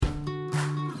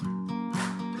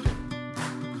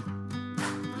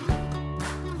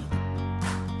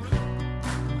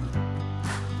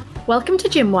Welcome to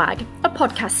GymWag, a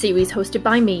podcast series hosted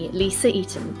by me, Lisa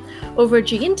Eaton. Over at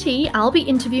G&T, I'll be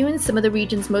interviewing some of the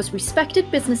region's most respected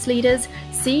business leaders,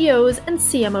 CEOs and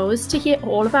CMOs to hear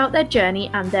all about their journey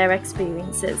and their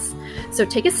experiences. So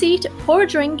take a seat, pour a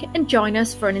drink and join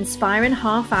us for an inspiring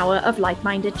half hour of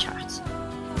like-minded chat.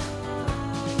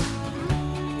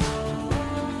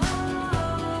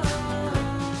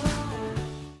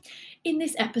 In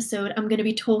this episode, I'm going to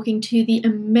be talking to the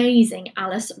amazing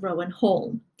Alice Rowan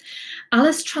Hall.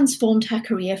 Alice transformed her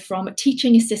career from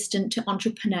teaching assistant to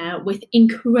entrepreneur with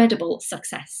incredible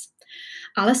success.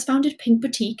 Alice founded Pink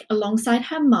Boutique alongside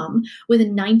her mum with a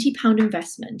 £90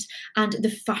 investment, and the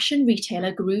fashion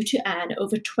retailer grew to earn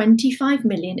over 25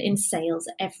 million in sales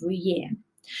every year.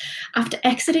 After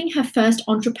exiting her first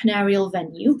entrepreneurial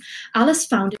venue, Alice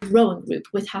founded Rowan Group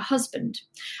with her husband,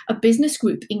 a business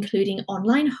group including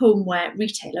online homeware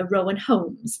retailer Rowan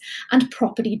Homes and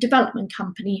property development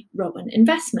company Rowan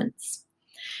Investments.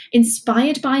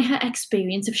 Inspired by her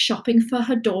experience of shopping for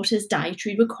her daughter's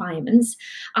dietary requirements,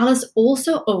 Alice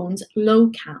also owns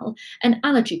Locale and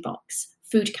Allergy Box,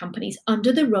 food companies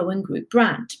under the Rowan Group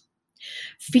brand.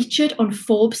 Featured on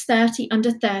Forbes 30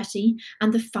 Under 30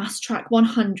 and the Fast Track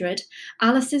 100,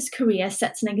 Alice's career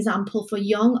sets an example for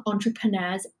young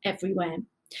entrepreneurs everywhere.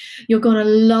 You're going to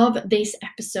love this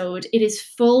episode. It is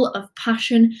full of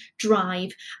passion,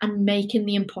 drive, and making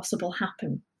the impossible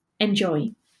happen.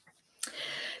 Enjoy.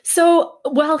 So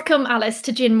welcome, Alice,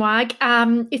 to GymWag.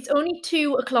 It's only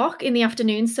 2:00 in the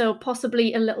afternoon, so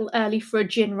possibly a little early for a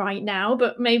gin right now,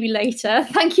 but maybe later.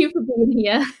 Thank you for being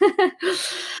here.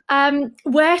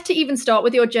 Where to even start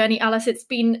with your journey, Alice? It's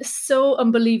been so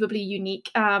unbelievably unique,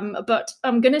 but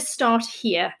I'm going to start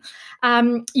here.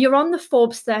 You're on the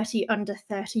Forbes 30 Under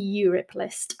 30 Europe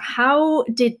list. How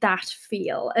did that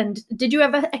feel? And did you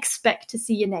ever expect to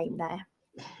see your name there?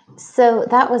 So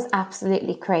that was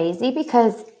absolutely crazy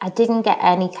because I didn't get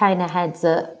any kind of heads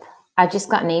up. I just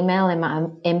got an email in my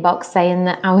inbox saying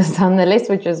that I was on the list,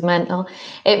 which was mental.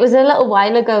 It was a little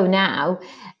while ago now.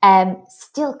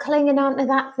 Still clinging on to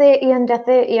that 30 under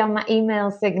 30 on my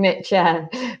email signature.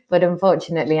 But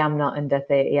unfortunately, I'm not under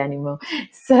 30 anymore.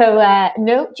 So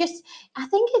no, I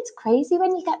think it's crazy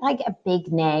when you get like a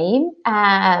big name,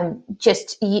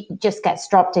 just gets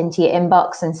dropped into your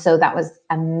inbox. And so that was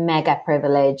a mega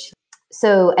privilege.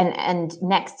 So, and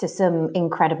next to some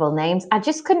incredible names, I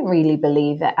just couldn't really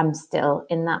believe it. I'm still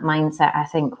in that mindset, I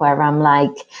think, where I'm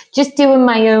like just doing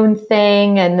my own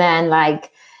thing. And then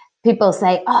like people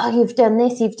say, oh, you've done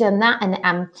this, you've done that.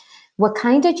 And we're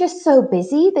kind of just so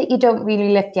busy that you don't really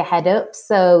lift your head up.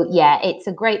 So yeah, it's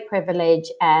a great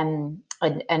privilege. And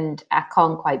I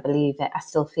can't quite believe it. I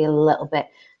still feel a little bit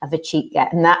of a cheat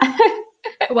getting that.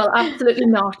 Well, absolutely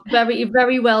not. Very,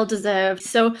 very well deserved.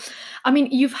 So, I mean,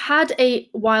 you've had a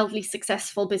wildly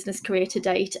successful business career to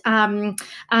date.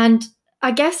 And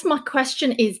I guess my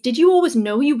question is, did you always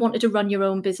know you wanted to run your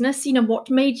own business? You know,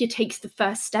 what made you take the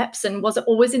first steps? And was it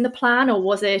always in the plan, or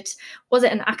was it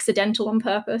an accidental on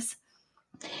purpose?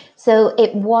 So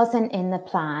it wasn't in the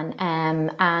plan,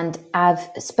 and I've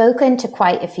spoken to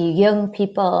quite a few young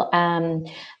people and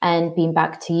been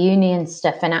back to uni and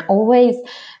stuff, and I always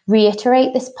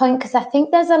reiterate this point because I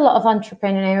think there's a lot of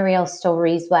entrepreneurial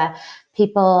stories where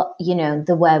people, you know,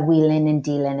 they were wheeling and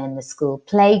dealing in the school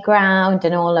playground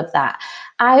and all of that.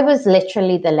 I was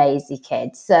literally the lazy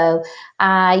kid. So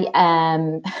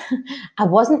I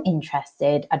wasn't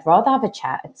interested. I'd rather have a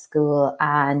chat at school,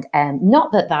 and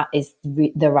not that is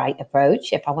the right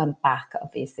approach. If I went back,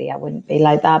 obviously I wouldn't be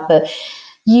like that. But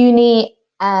uni,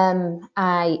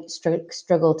 I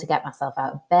struggled to get myself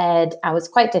out of bed. I was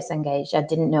quite disengaged. I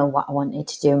didn't know what I wanted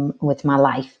to do with my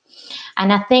life.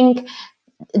 And I think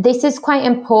this is quite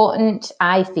important,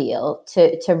 I feel,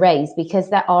 to raise,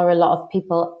 because there are a lot of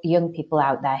people, young people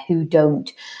out there who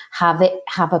don't have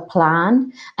a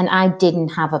plan. And I didn't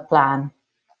have a plan.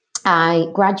 I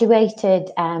graduated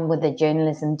with a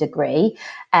journalism degree,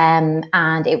 and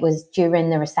it was during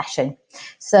the recession.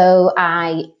 So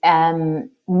I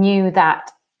knew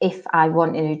that if I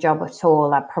wanted a job at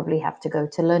all, I'd probably have to go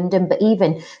to London. But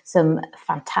even some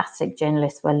fantastic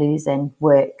journalists were losing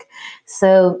work.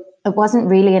 So it wasn't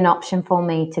really an option for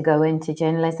me to go into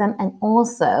journalism. And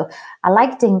also, I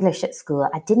liked English at school.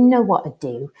 I didn't know what to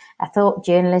do. I thought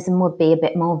journalism would be a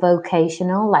bit more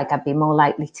vocational, like I'd be more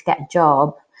likely to get a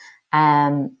job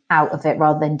out of it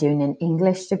rather than doing an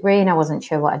English degree. And I wasn't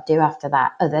sure what I'd do after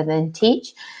that other than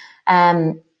teach.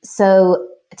 So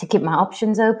to keep my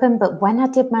options open. But when I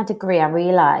did my degree, I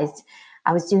realized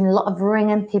I was doing a lot of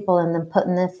ringing people and then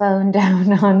putting their phone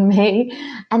down on me.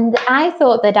 And I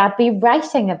thought that I'd be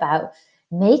writing about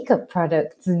makeup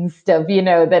products and stuff,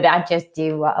 that I just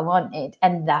do what I wanted.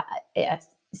 And that I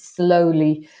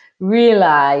slowly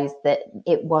realized that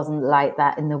it wasn't like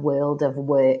that in the world of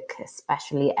work,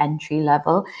 especially entry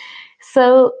level.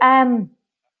 So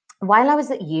while I was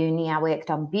at uni, I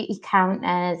worked on beauty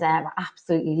counters. I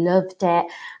absolutely loved it.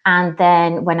 And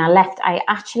then when I left, I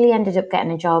actually ended up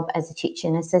getting a job as a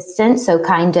teaching assistant. So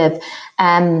kind of,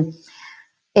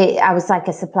 I was like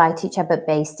a supply teacher, but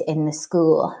based in the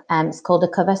school. It's called a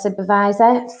cover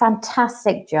supervisor.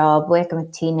 Fantastic job working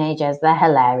with teenagers. They're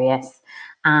hilarious.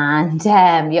 And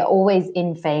you're always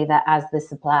in favour as the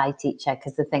supply teacher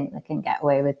because they think they can get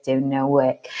away with doing no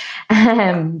work.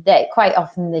 Quite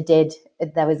often they did.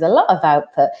 There was a lot of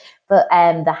output, but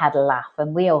they had a laugh,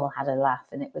 and we all had a laugh,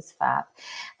 and it was fab.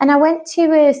 And I went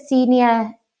to a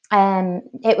senior.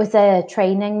 It was a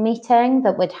training meeting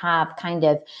that would have kind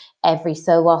of every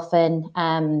so often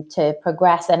to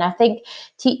progress. And I think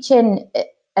teaching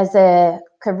as a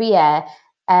career,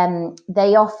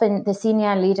 the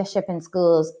senior leadership in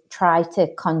schools try to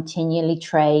continually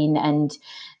train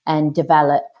and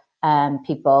develop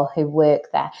people who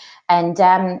work there.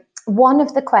 And one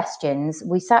of the questions,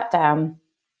 we sat down,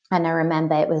 and I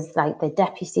remember it was like the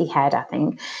deputy head, I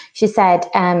think. She said,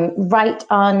 write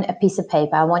on a piece of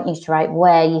paper, I want you to write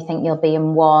where you think you'll be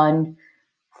in 1,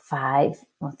 5,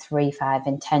 or 3, 5,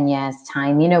 and 10 years'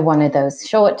 time. One of those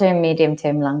short term, medium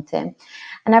term, long term.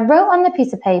 And I wrote on the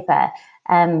piece of paper,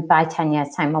 by 10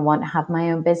 years' time, I want to have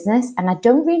my own business. And I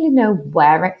don't really know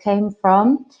where it came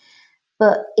from,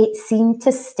 but it seemed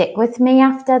to stick with me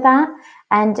after that.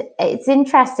 And it's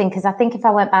interesting because I think if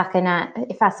I went back and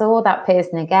if I saw that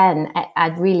person again,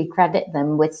 I'd really credit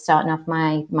them with starting off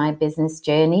my business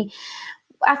journey.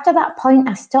 After that point,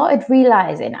 I started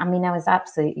realizing, I was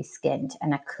absolutely skint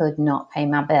and I could not pay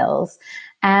my bills.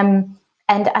 And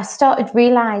I started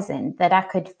realizing that I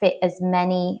could fit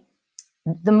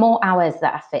the more hours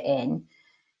that I fit in,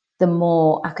 the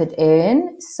more I could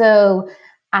earn. So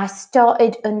I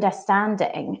started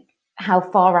understanding how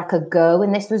far I could go.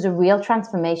 And this was a real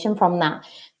transformation from that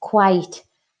quite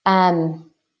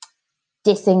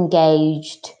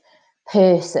disengaged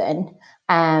person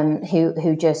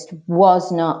who just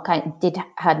was not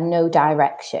had no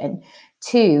direction,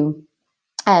 to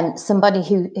somebody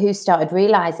who started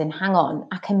realizing, hang on,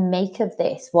 I can make of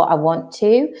this what I want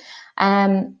to.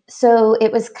 So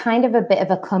it was kind of a bit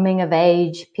of a coming of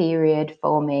age period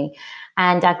for me.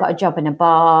 And I got a job in a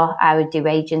bar. I would do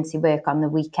agency work on the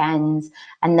weekends.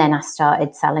 And then I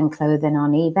started selling clothing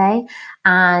on eBay.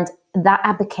 And that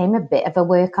I became a bit of a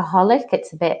workaholic.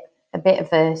 It's a bit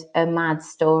of a mad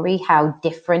story how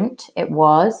different it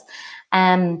was.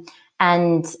 And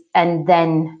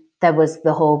then there was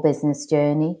the whole business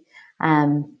journey.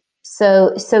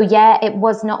 So yeah, it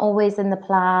was not always in the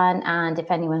plan. And if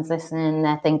anyone's listening,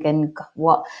 they're thinking,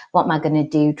 what am I going to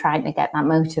do trying to get that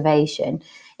motivation?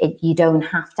 You don't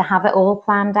have to have it all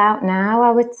planned out now,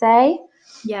 I would say.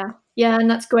 Yeah, and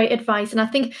that's great advice. And I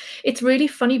think it's really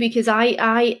funny because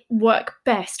I work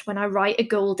best when I write a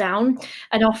goal down,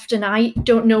 and often I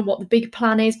don't know what the big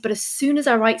plan is, but as soon as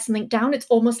I write something down, it's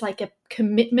almost like a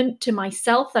commitment to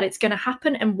myself that it's going to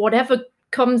happen, and whatever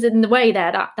comes in the way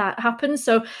there, that happens.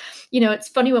 So, it's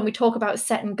funny when we talk about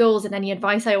setting goals, and any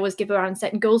advice I always give around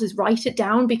setting goals is write it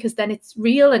down, because then it's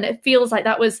real, and it feels like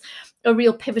that was a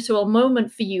real pivotal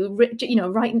moment for you.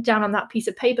 Writing it down on that piece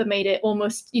of paper made it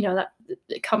almost, that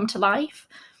come to life.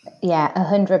 Yeah,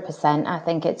 100%. I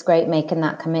think it's great making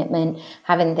that commitment,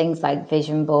 having things like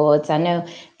vision boards. I know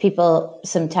people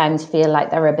sometimes feel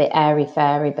like they're a bit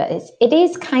airy-fairy, but it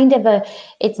is kind of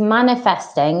it's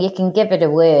manifesting. You can give it a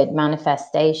word,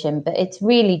 manifestation, but it's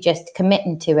really just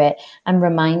committing to it and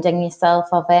reminding yourself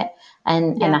of it.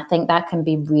 And I think that can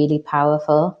be really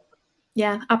powerful.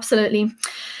 Yeah, absolutely.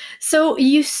 So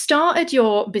you started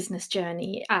your business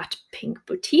journey at Pink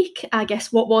Boutique. I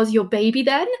guess what was your baby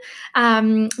then,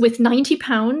 with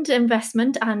 £90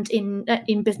 investment and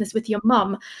in business with your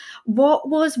mum. What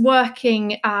was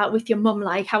working with your mum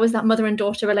like? How was that mother and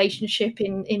daughter relationship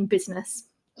in business?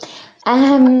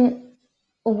 Well,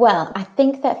 I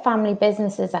think that family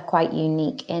businesses are quite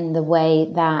unique in the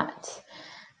way that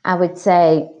I would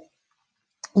say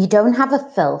you don't have a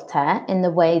filter in the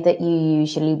way that you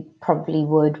usually probably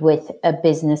would with a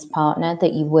business partner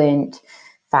that you weren't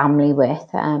family with,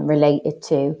 related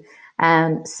to.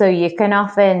 So you can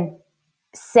often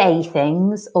say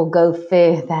things or go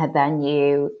further than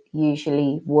you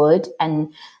usually would,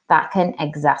 and that can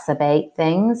exacerbate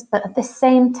things. But at the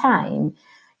same time,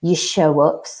 you show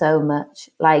up so much.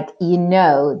 Like,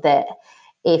 that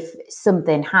if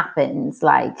something happens,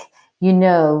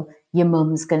 your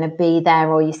mum's going to be there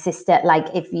or your sister. Like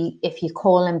if you're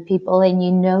calling people in,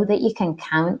 you know that you can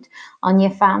count on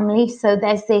your family. So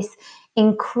there's this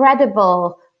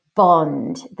incredible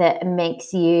bond that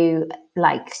makes you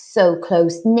like so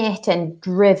close knit and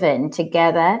driven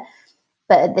together.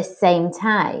 But at the same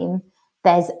time,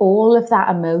 there's all of that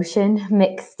emotion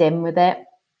mixed in with it.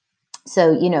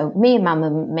 So, you know, me and my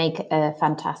mum make a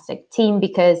fantastic team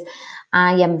because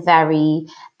I am very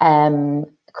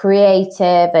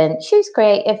creative and she's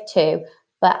creative too.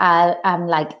 But I'm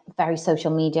like very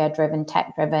social media driven,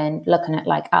 tech driven, looking at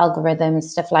like algorithms,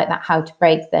 stuff like that, how to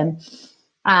break them,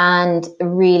 and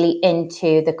really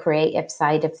into the creative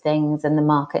side of things and the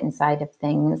marketing side of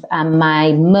things. And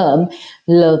my mum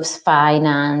loves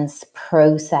finance,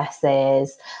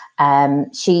 processes.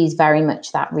 She's very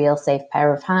much that real safe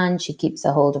pair of hands. She keeps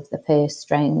a hold of the purse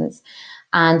strings.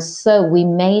 And so we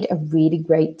made a really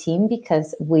great team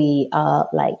because we are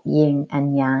like yin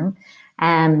and yang.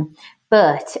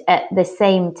 But at the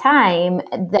same time,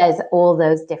 there's all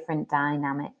those different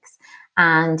dynamics.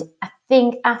 And I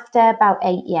think after about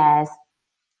 8 years,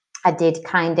 I did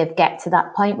kind of get to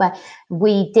that point where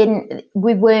we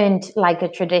weren't like a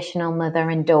traditional mother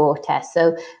and daughter.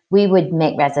 So we would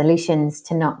make resolutions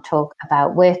to not talk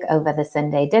about work over the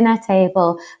Sunday dinner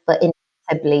table, but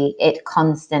inevitably it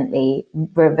constantly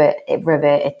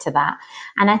reverted to that.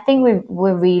 And I think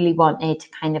we really wanted to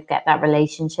kind of get that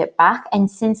relationship back. And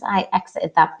since I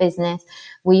exited that business,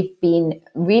 we've been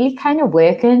really kind of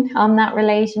working on that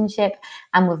relationship,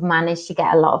 and we've managed to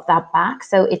get a lot of that back.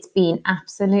 So it's been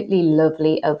absolutely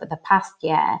lovely over the past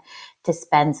year to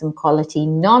spend some quality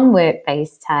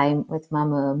non-work-based time with my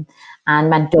mum.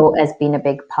 And my daughter's been a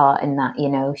big part in that, you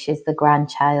know, she's the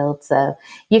grandchild. So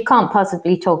you can't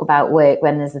possibly talk about work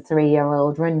when there's a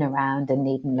 3-year-old running around and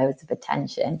needing loads of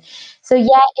attention. So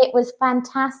yeah, it was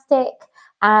fantastic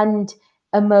and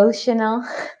emotional.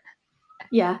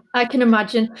 Yeah, I can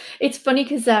imagine. It's funny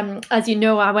because, as you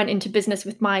know, I went into business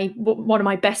with one of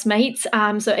my best mates.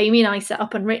 So Amy and I set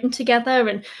up Unwritten together,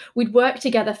 and we'd worked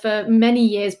together for many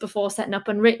years before setting up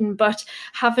Unwritten. But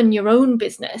having your own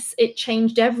business, it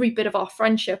changed every bit of our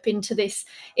friendship into this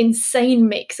insane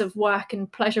mix of work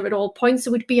and pleasure at all points.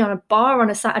 So we'd be on a bar on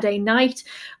a Saturday night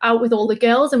out with all the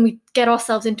girls, and we'd get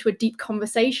ourselves into a deep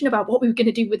conversation about what we were going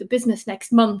to do with the business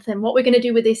next month and what we're going to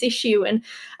do with this issue. And,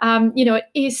 you know, it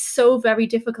is so very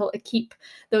difficult to keep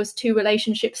those two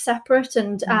relationships separate.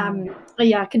 And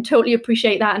yeah, I can totally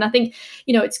appreciate that. And I think,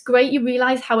 you know, it's great you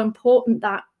realize how important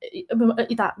that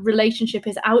relationship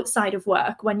is outside of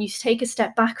work when you take a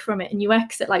step back from it and you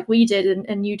exit like we did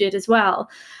and you did as well.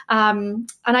 And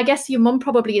I guess your mum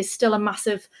probably is still a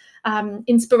massive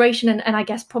inspiration and I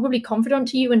guess probably confidant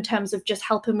to you in terms of just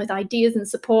helping with ideas and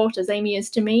support, as Amy is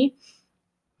to me.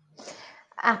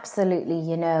 Absolutely.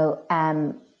 You know,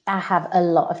 I have a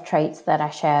lot of traits that I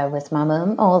share with my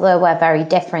mum, although we're very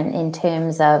different in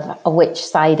terms of which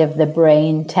side of the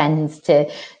brain tends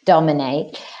to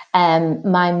dominate.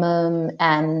 My mum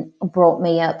brought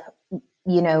me up,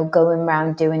 you know, going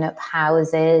around doing up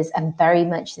houses, and very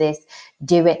much this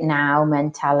do it now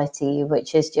mentality,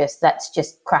 which is just, let's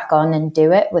just crack on and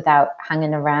do it without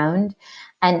hanging around.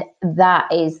 And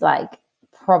that is like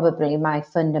probably my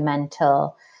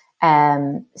fundamental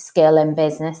skill in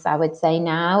business, I would say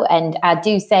now. And I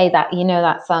do say that, you know,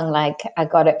 that song, like, I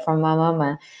got it from my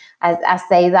mama. I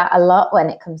say that a lot when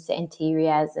it comes to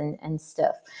interiors and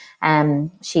stuff.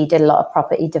 She did a lot of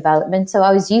property development. So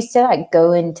I was used to like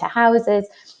going to houses,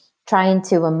 trying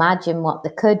to imagine what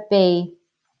there could be,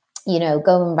 you know,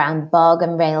 going around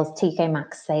Bargain Rails, TK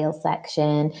Maxx sales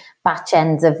section, batch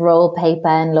ends of Roll Paper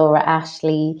and Laura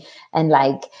Ashley, and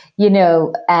like, you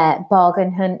know,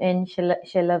 bargain hunting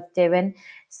she loved doing.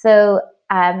 So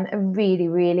I'm really,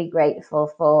 really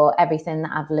grateful for everything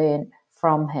that I've learned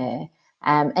from her.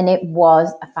 And it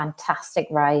was a fantastic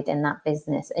ride in that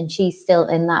business. And she's still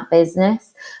in that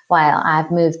business while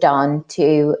I've moved on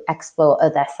to explore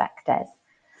other sectors.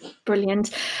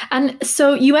 Brilliant. And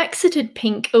so you exited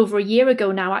Pink over a year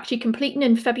ago now, actually completing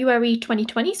in February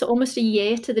 2020, so almost a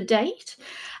year to the date.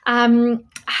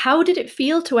 How did it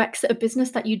feel to exit a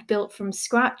business that you'd built from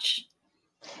scratch?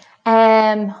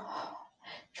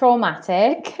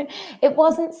 Traumatic. It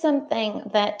wasn't something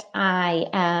that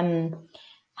I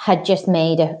had just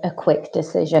made a quick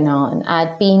decision on.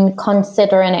 I'd been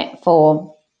considering it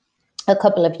for a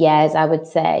couple of years, I would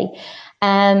say.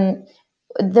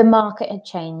 The market had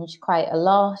changed quite a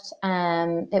lot.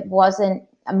 It wasn't,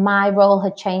 my role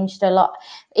had changed a lot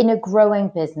in a growing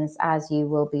business, as you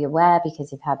will be aware,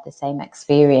 because you've had the same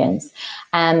experience.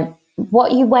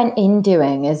 What you went in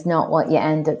doing is not what you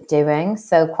end up doing.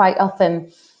 So quite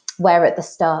often where at the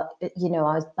start, you know,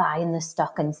 I was buying the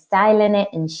stock and styling it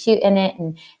and shooting it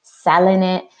and selling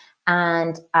it.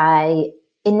 And I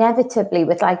inevitably,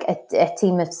 with like a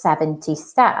team of 70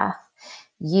 staff,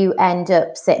 you end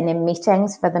up sitting in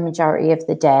meetings for the majority of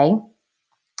the day.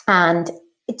 And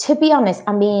to be honest,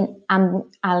 I mean, I'm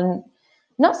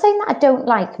not saying that I don't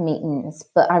like meetings,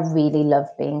 but I really love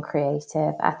being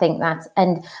creative. I think that's,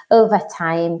 and over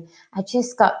time, I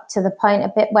just got to the point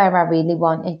a bit where I really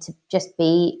wanted to just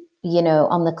be, you know,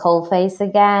 on the coalface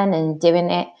again and doing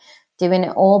it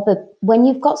all. But when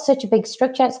you've got such a big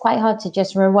structure, it's quite hard to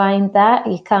just rewind that.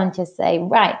 You can't just say,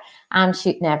 right, I'm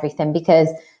shooting everything, because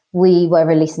we were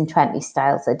releasing 20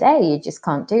 styles a day. You just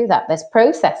can't do that. There's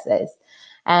processes.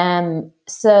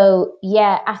 So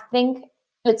yeah, I think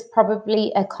it's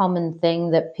probably a common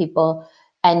thing that people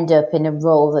end up in a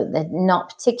role that they're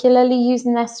not particularly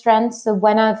using their strengths. So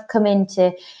when I've come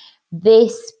into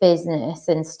this business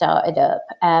and started up,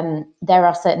 there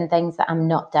are certain things that I'm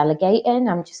not delegating.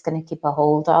 I'm just going to keep a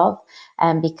hold of,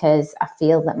 because I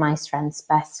feel that my strengths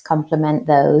best complement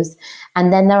those.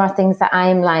 And then there are things that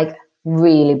I'm like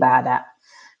really bad at.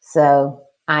 So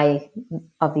I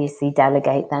obviously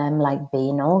delegate them, like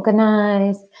being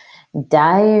organized,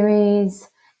 diaries,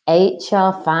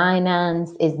 HR,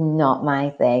 finance is not my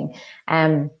thing.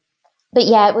 But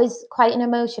yeah, it was quite an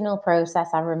emotional process.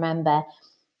 I remember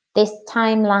this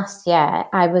time last year,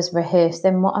 I was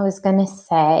rehearsing what I was going to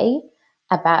say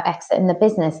about exiting the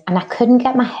business, and I couldn't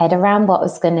get my head around what I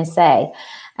was going to say.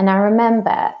 And I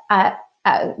remember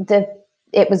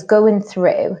it was going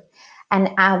through, and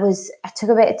I took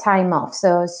a bit of time off.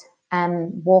 So I was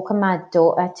walking my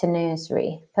daughter to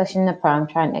nursery, pushing the pram,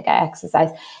 trying to get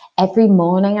exercise. Every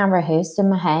morning I rehearsed in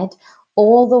my head.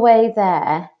 All the way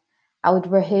there, I would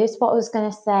rehearse what I was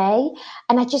going to say,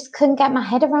 and I just couldn't get my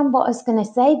head around what I was going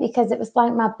to say, because it was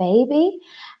like my baby.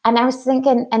 And I was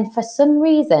thinking, and for some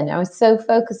reason, I was so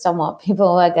focused on what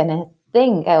people were going to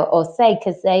think or say,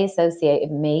 because they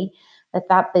associated me with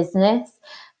that business.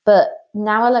 But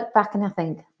now I look back and I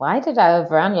think, why did I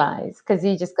overanalyze? Because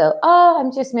you just go, oh,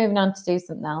 I'm just moving on to do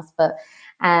something else. But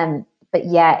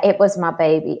yeah, it was my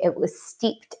baby. It was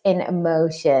steeped in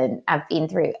emotion. I've been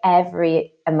through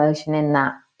every emotion in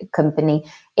that company.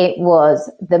 It was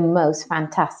the most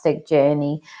fantastic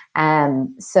journey.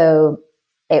 So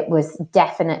it was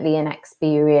definitely an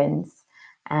experience.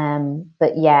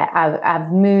 But yeah,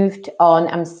 I've moved on.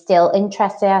 I'm still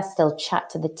interested. I still chat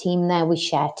to the team there. We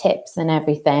share tips and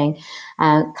everything,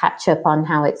 catch up on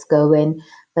how it's going.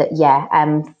 But yeah,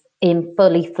 I'm in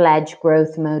fully fledged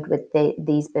growth mode with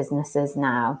these businesses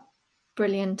now.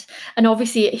 Brilliant. And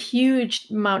obviously a huge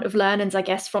amount of learnings, I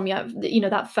guess, from your,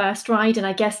 that first ride. And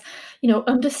I guess,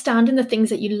 understanding the things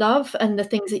that you love and the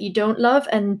things that you don't love,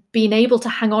 and being able to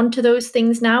hang on to those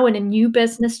things now in a new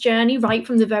business journey right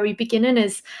from the very beginning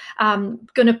is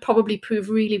going to probably prove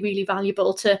really, really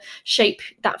valuable to shape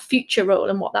that future role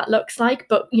and what that looks like.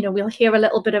 But, we'll hear a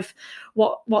little bit of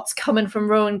what's coming from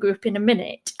Rowan Group in a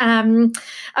minute. I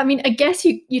mean, I guess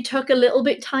you took a little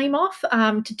bit time off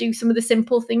to do some of the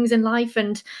simple things in life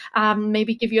and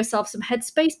maybe give yourself some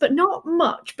headspace, but not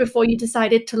much before you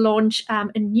decided to launch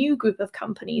a new group of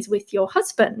companies with your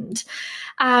husband.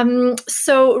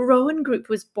 So Rowan Group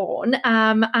was born,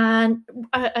 and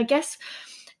I guess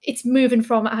it's moving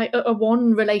from a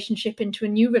one relationship into a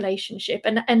new relationship.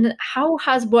 And how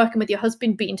has working with your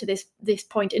husband been to this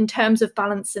point in terms of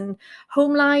balancing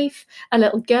home life, a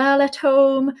little girl at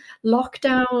home,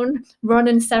 lockdown,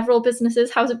 running several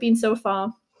businesses? How's it been so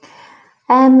far?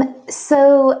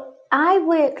 So I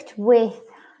worked with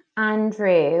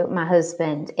Andrew, my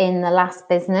husband, in the last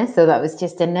business. So that was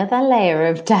just another layer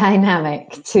of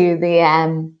dynamic to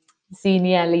the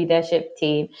senior leadership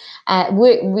team.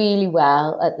 Worked really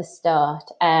well at the start.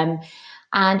 And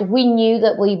we knew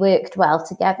that we worked well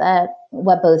together.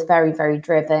 We're both very, very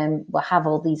driven. We have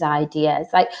all these ideas.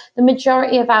 Like the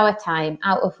majority of our time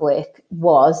out of work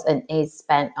was and is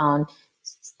spent on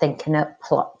thinking up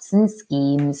plots and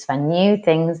schemes for new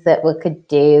things that we could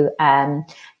do,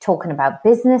 talking about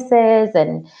businesses.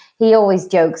 And he always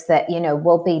jokes that,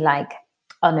 we'll be like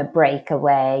on a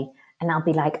breakaway and I'll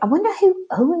be like, I wonder who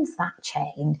owns that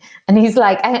chain. And he's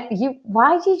like,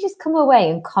 why do you just come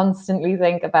away and constantly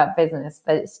think about business?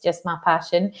 But it's just my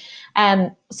passion.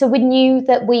 So we knew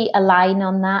that we align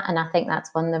on that. And I think that's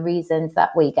one of the reasons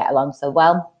that we get along so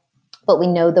well. But we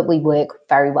know that we work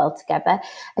very well together.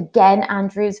 Again,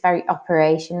 Andrew's very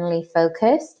operationally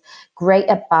focused, great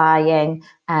at buying,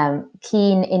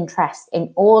 keen interest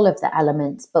in all of the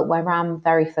elements. But where I'm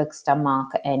very focused on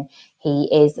marketing, he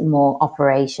is more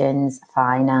operations,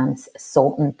 finance,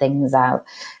 sorting things out.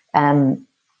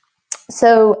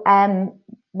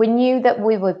 we knew that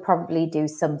we would probably do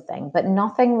something, but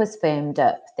nothing was firmed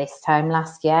up this time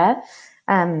last year.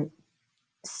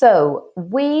 So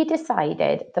we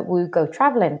decided that we would go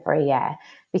traveling for a year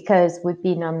because we've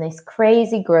been on this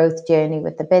crazy growth journey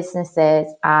with the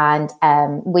businesses, and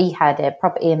we had a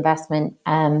property investment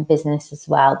business as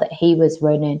well that he was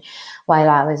running while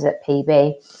I was at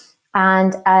PB.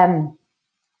 And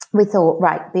we thought,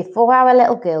 right, before our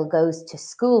little girl goes to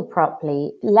school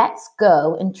properly, let's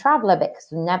go and travel a bit because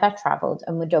we've never traveled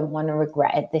and we don't want to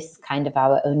regret it. This is kind of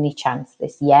our only chance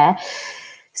this year.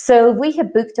 So we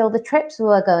had booked all the trips. We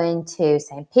were going to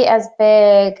St.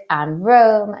 Petersburg and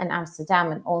Rome and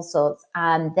Amsterdam and all sorts.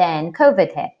 And then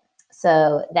COVID hit.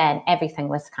 So then everything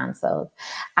was cancelled.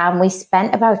 And we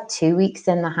spent about 2 weeks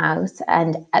in the house.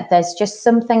 And there's just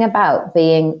something about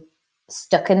being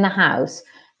stuck in the house,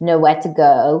 nowhere to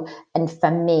go. And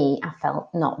for me, I felt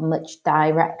not much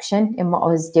direction in what I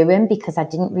was doing because I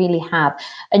didn't really have.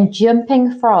 And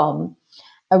jumping from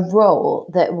a role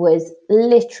that was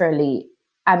literally,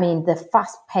 I mean, the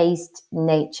fast-paced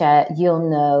nature, you'll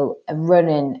know,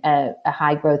 running a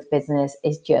high-growth business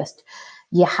is just,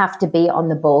 you have to be on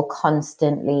the ball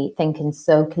constantly, thinking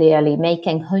so clearly,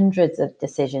 making hundreds of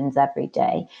decisions every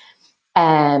day,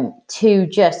 to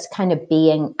just kind of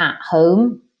being at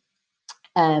home.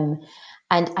 And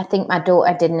I think my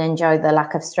daughter didn't enjoy the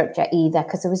lack of structure either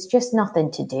because there was just nothing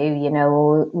to do. You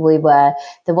know,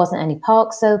 there wasn't any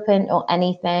parks open or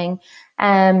anything.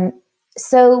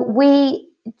 So we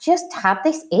just had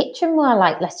this itch and we were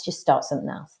like, let's just start something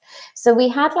else. So we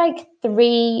had like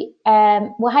we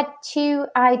had 2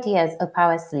 ideas up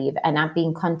our sleeve, and I've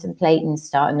been contemplating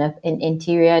starting up in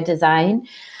interior design.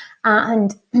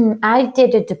 And I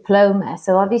did a diploma.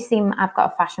 So obviously I've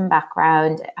got a fashion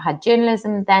background. I had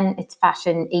journalism, then it's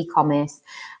fashion, e-commerce.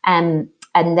 And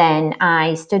then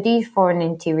I studied for an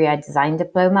interior design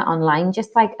diploma online,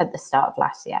 just like at the start of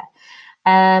last year.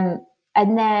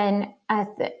 And then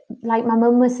like my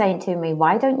mum was saying to me,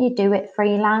 why don't you do it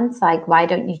freelance? Like, why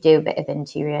don't you do a bit of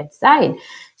interior design?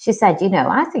 She said, you know,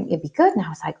 I think you'd be good. And I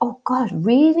was like, oh God,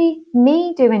 really?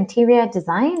 Me do interior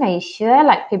design? Are you sure?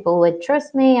 Like people would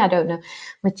trust me? I don't know,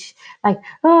 which like,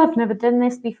 oh, I've never done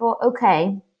this before.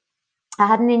 Okay. I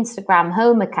had an Instagram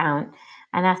home account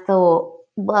and I thought,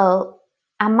 well,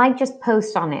 I might just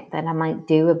post on it that I might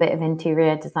do a bit of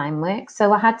interior design work.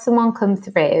 So I had someone come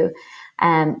through,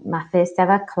 my first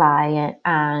ever client,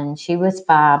 and she was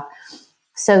fab,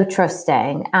 so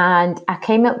trusting. And I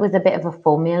came up with a bit of a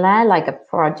formula, like a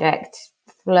project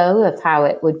flow of how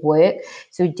it would work.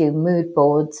 So we do mood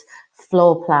boards,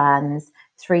 floor plans,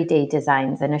 3D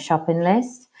designs, and a shopping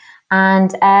list.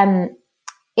 And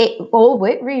it all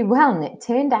worked really well, and it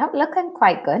turned out looking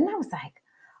quite good. And I was like,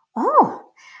 oh,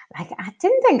 like I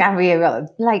didn't think I really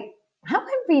like that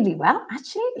went really well.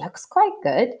 Actually, it looks quite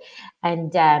good.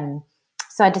 And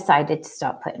so I decided to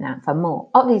start putting out for more.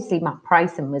 Obviously, my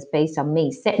pricing was based on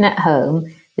me sitting at home.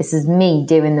 This is me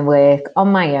doing the work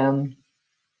on my own.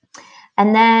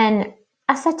 And then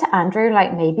I said to Andrew,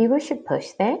 like, maybe we should push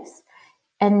this.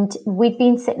 And we'd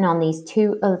been sitting on these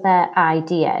 2 other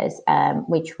ideas,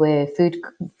 which were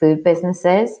food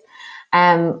businesses.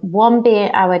 One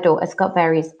being our daughter's got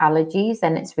various allergies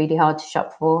and it's really hard to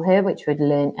shop for her, which we'd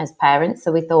learn as parents.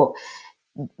 So we thought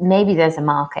maybe there's a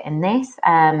market in this,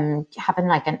 having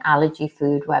like an allergy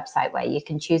food website where you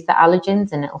can choose the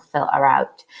allergens and it'll filter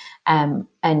out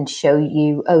and show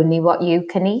you only what you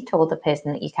can eat or the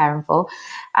person that you're caring for,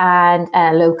 and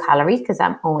low calorie, because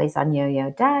I'm always on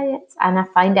yo-yo diets and I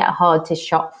find it hard to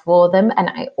shop for them and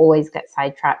I always get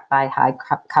sidetracked by high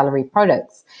calorie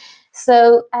products.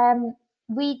 So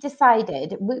we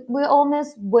decided we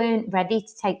almost weren't ready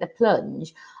to take the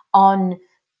plunge on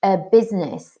a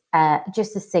business,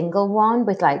 just a single one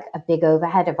with like a big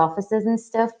overhead of offices and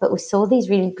stuff. But we saw these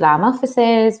really glam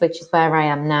offices, which is where I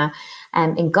am now,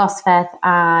 in Gosforth,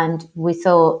 and we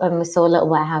saw a little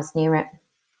warehouse near it.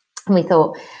 And we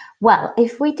thought, well,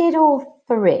 if we did all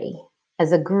 3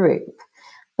 as a group,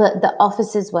 but the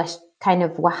offices were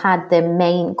had the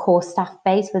main core staff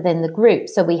base within the group.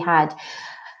 So we had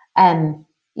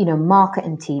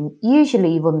marketing team.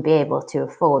 Usually you wouldn't be able to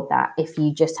afford that if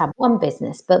you just have one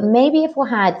business, but maybe if we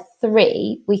had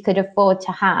 3, we could afford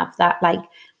to have that like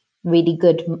really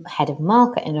good head of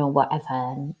marketing or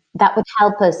whatever. That would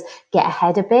help us get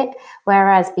ahead a bit.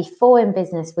 Whereas before in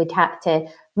business, we'd had to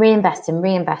reinvest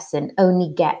and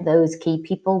only get those key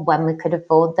people when we could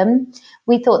afford them.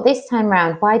 We thought this time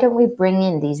around, why don't we bring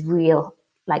in these real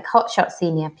like hotshot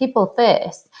senior people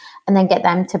first and then get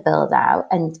them to build out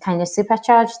and kind of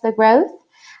supercharge the growth.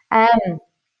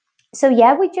 So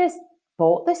yeah, we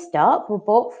bought the stock. We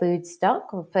bought food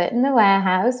stock. We put it in the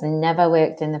warehouse. We never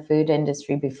worked in the food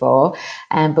industry before,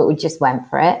 but we just went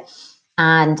for it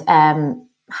and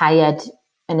hired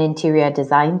an interior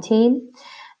design team.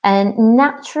 And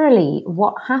naturally,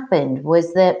 what happened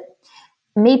was that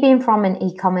me being from an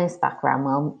e-commerce background,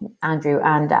 well, Andrew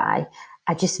and I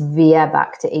just veer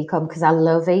back to e-com because I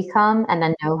love e-com and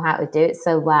I know how to do it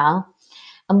so well.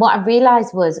 And what I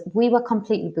realized was we were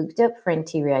completely booked up for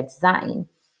interior design,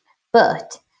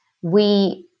 but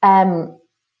we couldn't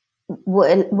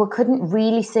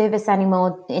really service any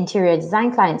more interior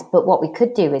design clients. But what we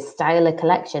could do is style a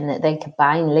collection that they could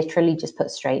buy and literally just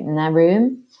put straight in their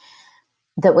room,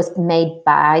 that was made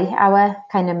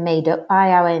up by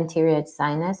our interior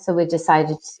designers. So we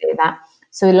decided to do that.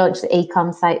 So we launched the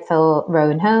e-com site for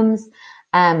Rowan Homes.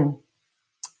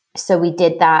 So we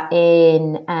did that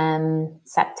in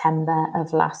September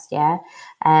of last year,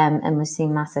 and we've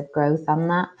seen massive growth on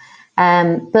that.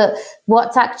 But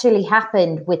what's actually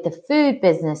happened with the food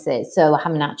businesses, so I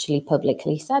haven't actually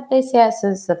publicly said this yet, so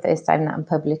it's the first time that I'm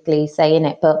publicly saying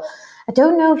it, but I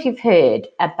don't know if you've heard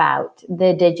about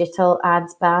the digital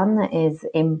ads ban that is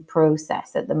in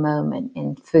process at the moment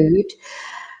in food.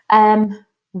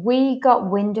 We got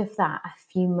wind of that a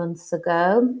few months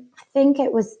ago. I think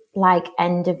it was like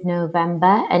end of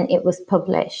November, and it was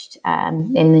published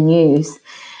in the news.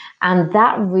 And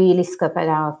that really scuppered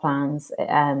our plans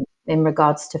in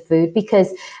regards to food,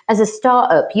 because as a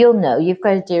startup, you'll know you've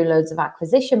got to do loads of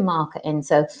acquisition marketing.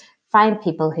 So find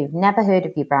people who've never heard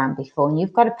of your brand before, and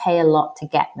you've got to pay a lot to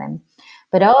get them.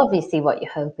 But obviously what you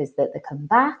hope is that they come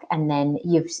back, and then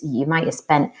you might have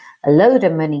spent a load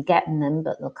of money getting them,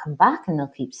 but they'll come back and they'll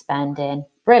keep spending.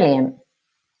 Brilliant.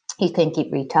 You can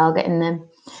keep retargeting them.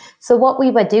 So what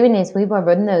we were doing is we were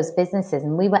running those businesses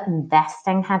and we were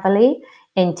investing heavily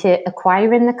into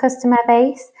acquiring the customer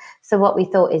base. So what we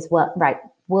thought is, well, right,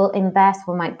 we'll invest,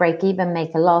 we might break even,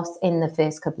 make a loss in the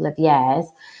first couple of years,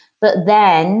 but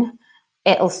then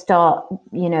it'll start,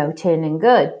 turning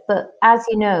good. But as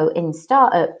you know, in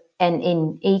startup and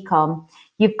in e-com,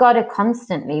 you've got to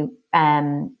constantly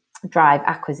drive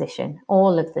acquisition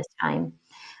all of the time.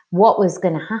 What was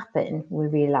going to happen, we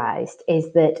realized,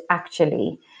 is that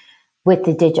actually with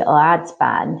the digital ads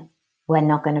ban, we're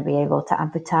not going to be able to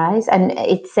advertise. And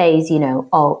it says,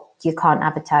 oh, you can't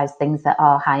advertise things that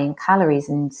are high in calories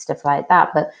and stuff like that.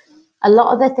 But a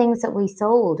lot of the things that we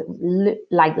sold,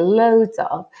 like loads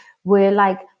of, were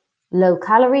like low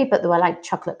calorie, but they were like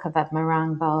chocolate covered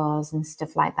meringue bars and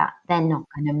stuff like that. They're not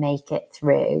going to make it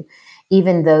through.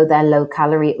 Even though they're low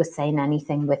calorie, it was saying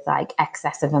anything with like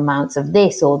excessive amounts of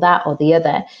this or that or the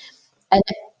other. And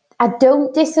I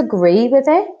don't disagree with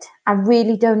it. I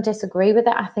really don't disagree with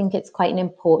it. I think it's quite an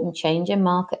important change in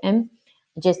marketing.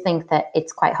 I just think that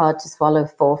it's quite hard to swallow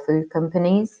for food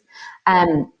companies.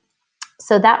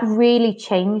 So that really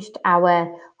changed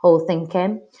our whole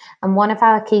thinking. And one of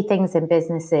our key things in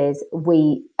business is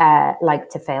we like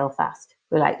to fail fast.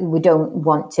 We don't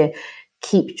want to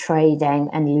keep trading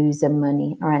and losing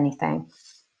money or anything.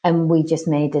 And we just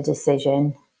made a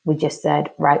decision. We just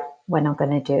said, right, we're not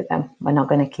going to do them. We're not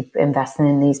going to keep investing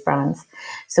in these brands.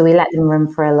 So we let them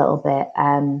run for a little bit,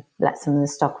 let some of the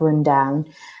stock run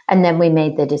down. And then we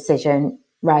made the decision,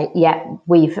 right, yeah,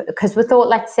 because we thought,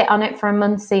 let's sit on it for a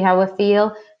month, see how we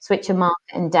feel, switch the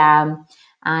marketing down.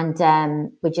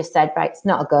 And we just said, right, it's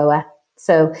not a goer.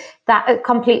 So that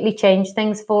completely changed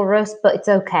things for us, but it's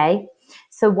okay.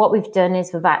 So what we've done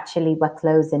is we're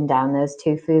closing down those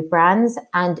two food brands.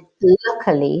 And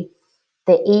luckily,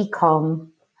 the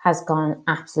e-com has gone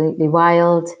absolutely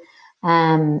wild.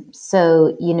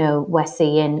 So, we're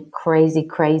seeing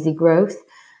crazy growth.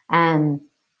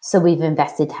 So we've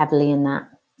invested heavily in that.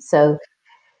 So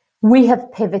we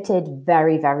have pivoted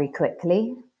very, very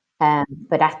quickly.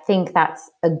 But I think that's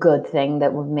a good thing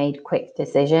that we've made quick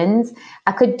decisions.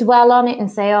 I could dwell on it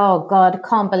and say, oh God, I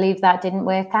can't believe that didn't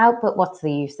work out, but what's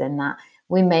the use in that?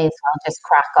 We may as well just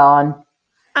crack on.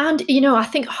 And, I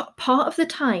think part of the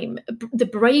time, the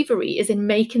bravery is in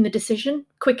making the decision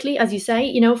quickly, as you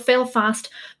say, fail fast,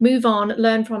 move on,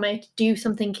 learn from it, do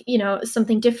something,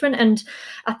 something different. And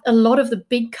a lot of the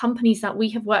big companies that we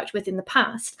have worked with in the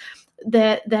past,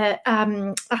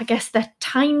 I guess their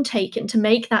time taken to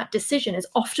make that decision is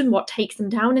often what takes them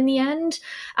down in the end,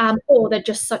 or they're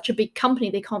just such a big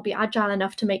company they can't be agile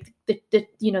enough to make the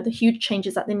huge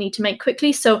changes that they need to make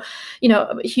quickly. So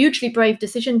a hugely brave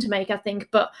decision to make, I think,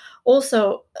 but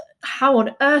also how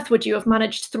on earth would you have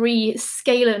managed 3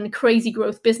 scaling crazy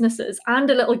growth businesses and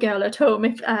a little girl at home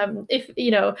if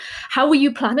how were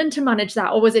you planning to manage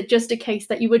that? Or was it just a case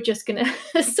that you were just gonna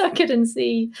suck it and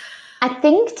see? I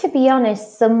think, to be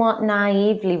honest, somewhat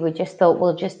naively, we just thought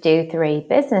we'll just do 3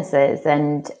 businesses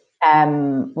and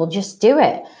we'll just do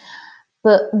it.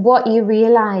 But what you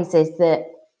realize is that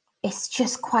it's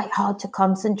just quite hard to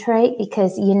concentrate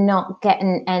because you're not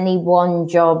getting any one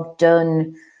job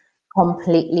done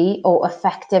completely or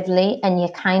effectively, and you're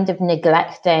kind of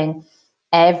neglecting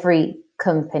every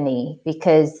company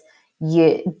because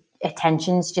your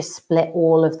attention's just split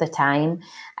all of the time.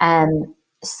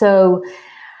 So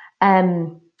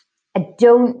I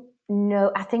don't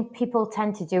know. I think people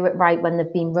tend to do it right when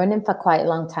they've been running for quite a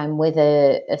long time with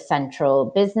a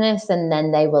central business, and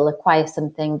then they will acquire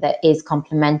something that is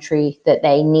complementary that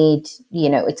they need.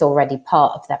 It's already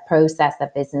part of their process,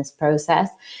 their business process.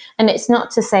 And it's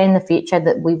not to say in the future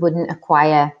that we wouldn't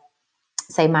acquire,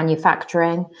 say,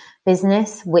 manufacturing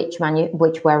business, which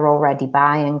we're already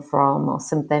buying from or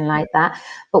something like that.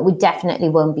 But we definitely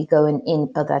won't be going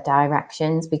in other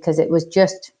directions because it was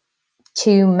just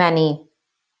too many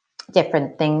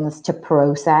different things to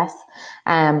process.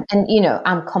 And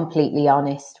I'm completely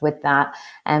honest with that.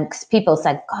 Because people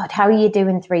said, God, how are you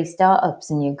doing 3 startups?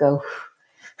 And you go,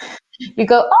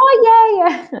 oh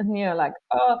yeah. And you're like,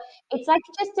 oh, it's like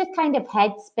just a kind of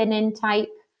head spinning type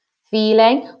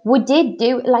feeling. We did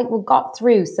do, like, we got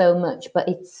through so much, but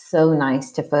it's so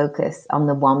nice to focus on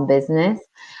the one business.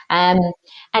 And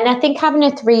I think having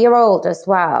a 3-year-old as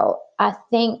well, I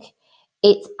think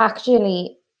it's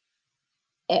actually,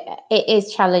 it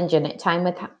is challenging at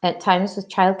times with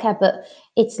childcare, but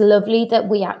it's lovely that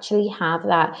we actually have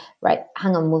that. Right,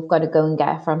 hang on, we've got to go and get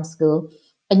her from school,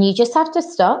 and you just have to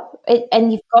stop it,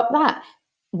 and you've got that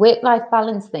work-life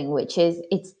balance thing, which is,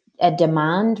 it's a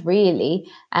demand, really.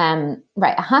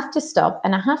 Right, I have to stop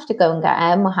and I have to go and get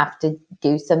her, and we'll have to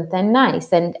do something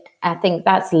nice. And I think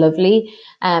that's lovely.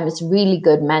 It's really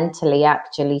good mentally,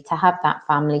 actually, to have that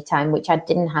family time, which I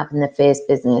didn't have in the first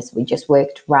business. We just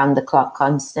worked round the clock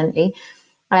constantly.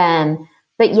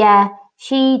 But yeah,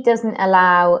 she doesn't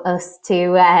allow us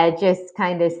to just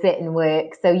kind of sit and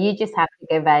work. So you just have to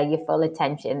give her your full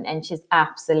attention, and she's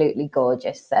absolutely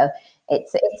gorgeous. So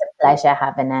it's a pleasure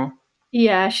having her.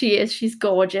 Yeah, she is. She's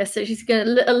gorgeous. So she's got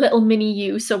a little mini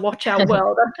you. So watch our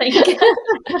world, I think.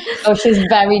 Oh, she's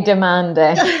very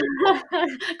demanding.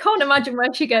 Can't imagine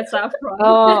where she gets that from.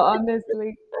 Oh,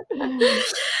 honestly.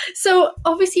 So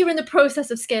obviously you're in the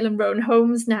process of scaling Rowan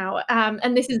Homes now,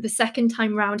 and this is the second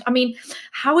time round. I mean,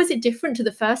 how is it different to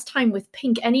the first time with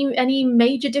Pink? Any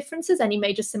major differences? Any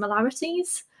major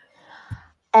similarities?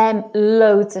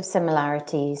 Loads of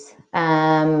similarities.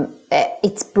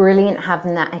 It's brilliant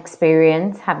having that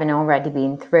experience, having already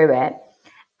been through it.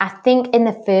 I think in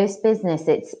the first business,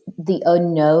 it's the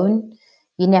unknown.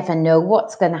 You never know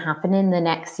what's going to happen in the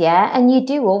next year. And you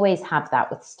do always have that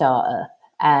with startup.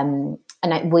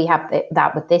 We have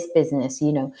that with this business,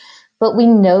 but we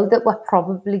know that we're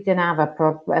probably going to have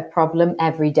a problem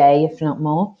every day, if not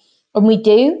more. And we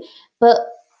do, but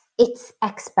it's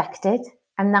expected.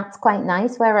 And that's quite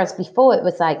nice. Whereas before it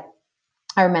was like,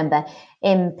 I remember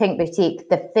in Pink Boutique,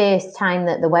 the first time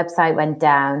that the website went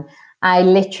down,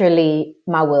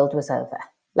 my world was over.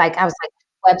 Like, I was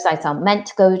like, websites aren't meant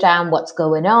to go down. What's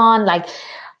going on? Like,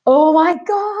 oh my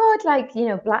God. Like,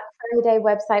 Black Friday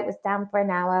website was down for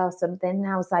an hour or something. And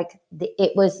I was like,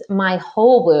 it was my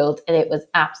whole world, and it was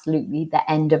absolutely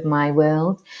the end of my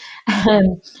world.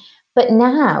 But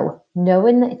now,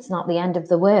 knowing that it's not the end of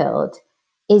the world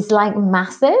is like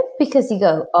massive, because you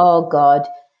go, oh God,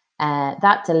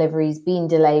 that delivery's been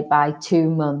delayed by 2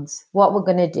 months. What we're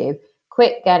going to do?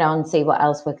 Quick, get on, see what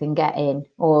else we can get in.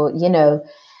 Or,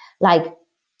 like,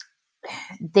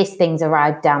 this thing's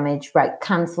arrived damaged, right?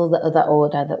 Cancel the other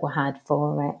order that we had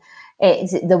for it.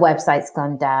 The website's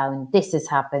gone down. This has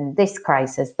happened. This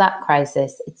crisis, that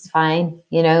crisis. It's fine.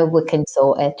 We can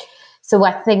sort it. So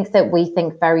I think that we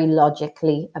think very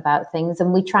logically about things,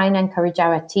 and we try and encourage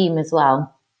our team as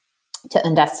well to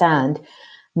understand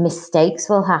mistakes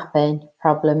will happen,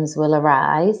 problems will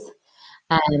arise,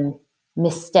 and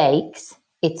mistakes,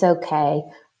 it's okay.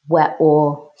 We're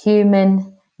all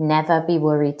human. Never be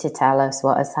worried to tell us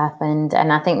what has happened.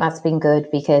 And I think that's been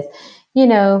good because,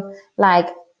 like,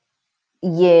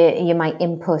 you might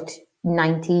input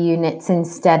 90 units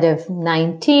instead of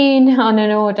 19 on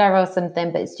an order or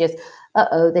something, but it's just,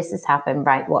 this has happened,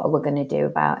 right? What are we going to do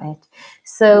about it?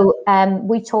 So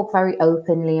we talk very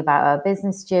openly about our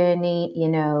business journey,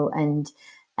 and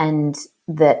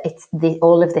that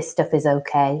all of this stuff is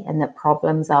okay, and that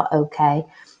problems are okay.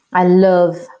 I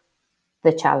love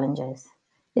the challenges.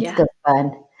 It's good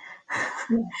fun.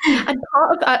 And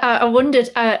part of I wondered,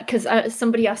 because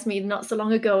somebody asked me not so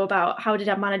long ago about how did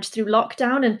I manage through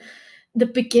lockdown, and the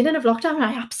beginning of lockdown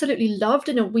I absolutely loved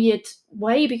in a weird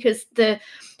way, because the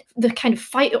kind of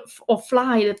fight or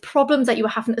fly, the problems that you were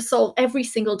having to solve every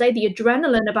single day, the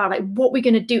adrenaline about like what we're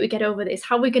going to do to get over this,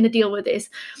 how we're going to deal with this,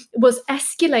 was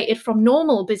escalated from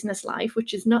normal business life,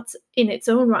 which is nuts in its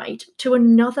own right, to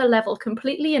another level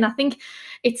completely. And I think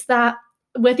it's that,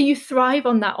 whether you thrive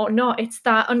on that or not, it's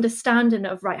that understanding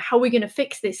of, right, how are we going to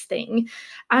fix this thing?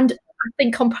 And I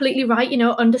think completely right,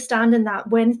 understanding that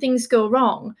when things go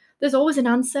wrong, there's always an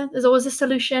answer, there's always a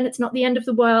solution, it's not the end of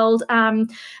the world. And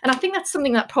I think that's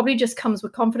something that probably just comes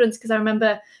with confidence, because I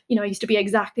remember, I used to be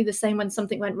exactly the same. When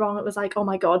something went wrong, it was like, oh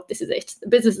my God, this is it, the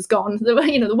business is gone,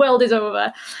 the world is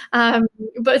over.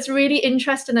 But it's really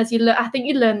interesting as you I think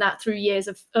you learn that through years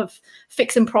of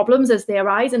fixing problems as they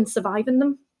arise and surviving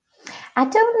them. I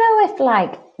don't know if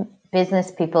like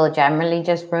business people generally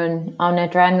just run on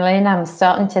adrenaline. I'm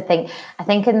starting to I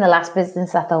think in the last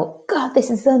business, I thought, God, this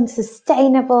is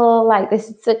unsustainable. Like, this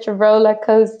is such a roller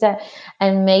coaster.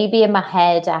 And maybe in my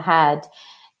head, I had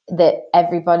that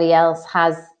everybody else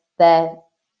has their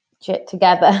shit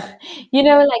together,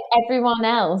 like everyone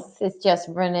else is just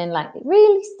running like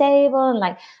really stable and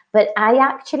like, but I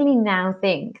actually now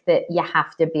think that you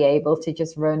have to be able to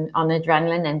just run on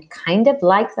adrenaline and kind of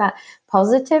like that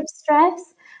positive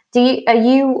stress. Are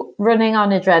you running on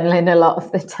adrenaline a lot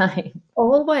of the time?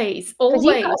 Always. Because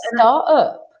you've got a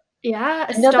startup. Yeah,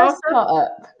 another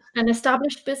startup. An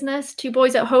established business, 2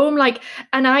 boys at home,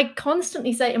 and I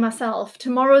constantly say to myself,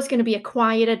 tomorrow's going to be a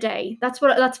quieter day. That's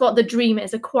what the dream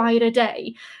is, a quieter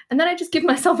day. And then I just give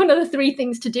myself another 3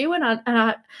 things to do, and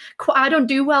I don't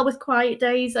do well with quiet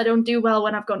days. I don't do well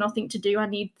when I've got nothing to do. I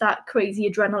need that crazy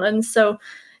adrenaline. So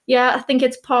yeah, I think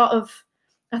it's part of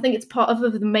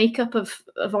the makeup of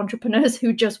entrepreneurs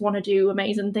who just want to do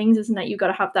amazing things, isn't it? You've got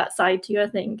to have that side to you, I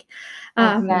think.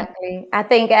 Exactly. I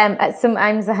think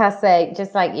sometimes I say,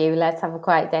 just like you, let's have a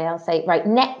quiet day. I'll say, right,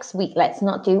 next week, let's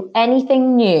not do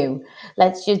anything new.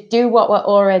 Let's just do what we're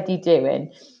already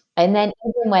doing. And then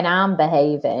even when I'm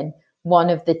behaving, one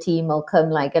of the team will come,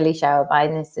 like Alicia, our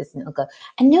buying assistant, will go,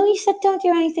 I know you said don't do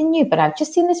anything new, but I've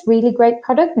just seen this really great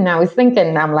product. And I was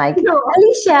thinking, I'm like,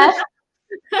 Alicia,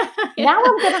 now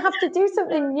I'm going to have to do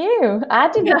something new. I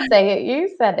didn't say it,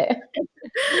 you said it.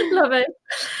 Love it.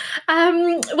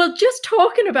 Well, just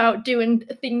talking about doing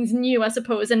things new, I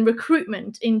suppose, and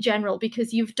recruitment in general,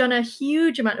 because you've done a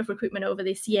huge amount of recruitment over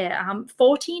this year,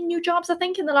 14 new jobs, I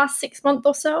think, in the last 6 months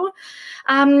or so.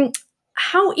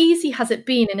 How easy has it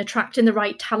been in attracting the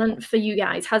right talent for you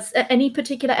guys? Has any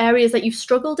particular areas that you've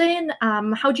struggled in?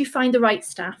 How do you find the right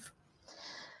staff?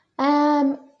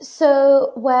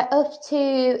 So we're up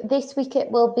to, this week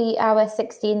it will be our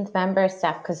 16th member of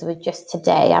staff, because we've just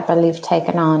today, I believe,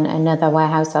 taken on another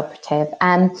warehouse operative.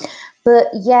 But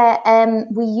yeah,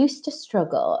 we used to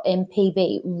struggle in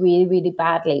PB really, really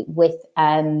badly with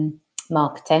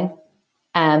marketing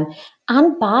and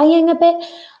buying a bit.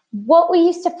 What we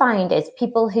used to find is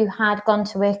people who had gone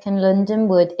to work in London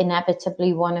would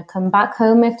inevitably want to come back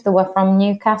home if they were from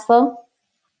Newcastle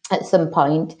at some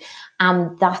point.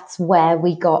 And that's where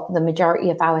we got the majority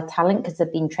of our talent, because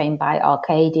they've been trained by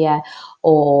Arcadia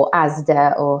or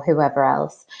Asda or whoever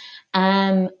else.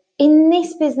 In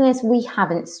this business, we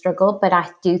haven't struggled, but I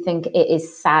do think it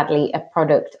is sadly a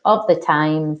product of the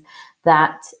times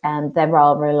that there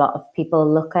are a lot of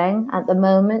people looking at the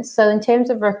moment. So in terms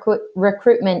of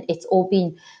recruitment, it's all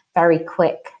been very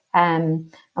quick.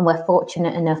 And we're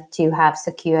fortunate enough to have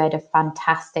secured a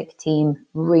fantastic team,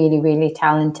 really, really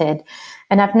talented.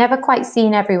 And I've never quite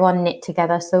seen everyone knit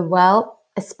together so well,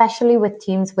 especially with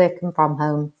teams working from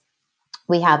home.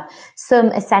 We have some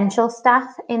essential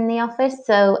staff in the office.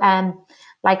 So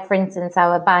like, for instance,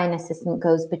 our buying assistant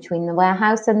goes between the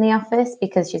warehouse and the office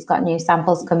because she's got new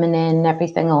samples coming in and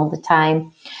everything all the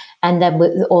time. And then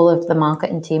all of the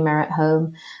marketing team are at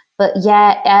home. But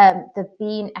yeah, they've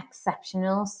been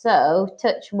exceptional. So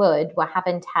touch wood, we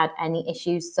haven't had any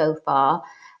issues so far,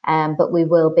 but we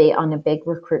will be on a big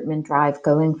recruitment drive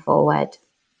going forward.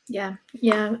 Yeah,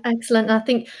 excellent. And I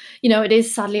think, it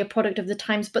is sadly a product of the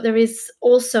times, but there is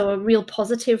also a real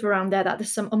positive around there, that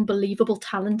there's some unbelievable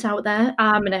talent out there.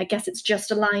 And I guess it's just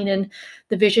aligning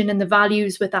the vision and the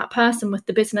values with that person, with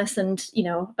the business, and,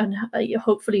 and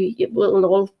hopefully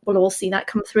we'll all see that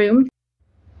come through.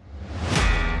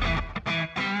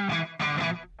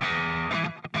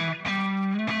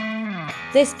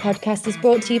 This podcast is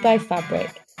brought to you by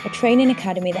Fabric, a training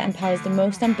academy that empowers the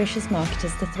most ambitious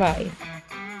marketers to thrive.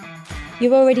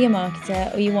 You're already a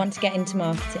marketer, or you want to get into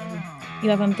marketing. You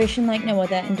have ambition like no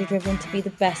other and are driven to be the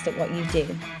best at what you do.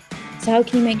 So how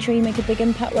can you make sure you make a big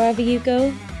impact wherever you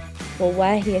go? Well,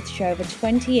 we're here to share over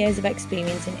 20 years of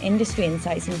experience in industry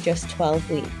insights in just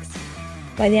 12 weeks.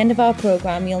 By the end of our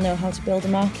programme, you'll know how to build a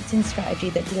marketing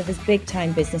strategy that delivers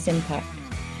big-time business impact,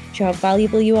 show how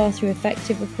valuable you are through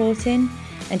effective reporting,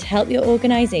 and to help your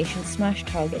organisation smash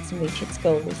targets and reach its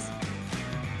goals.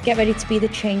 Get ready to be the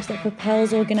change that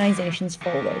propels organisations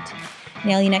forward.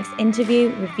 Nail your next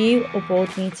interview, review or board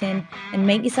meeting and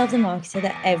make yourself the marketer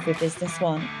that every business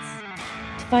wants.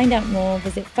 To find out more,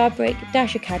 visit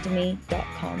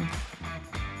fabric-academy.com.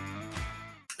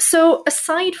 So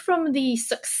aside from the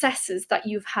successes that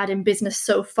you've had in business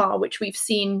so far, which we've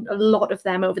seen a lot of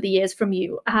them over the years from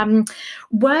you,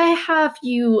 where have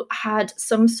you had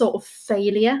some sort of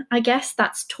failure, I guess,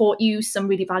 that's taught you some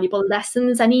really valuable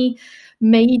lessons? Any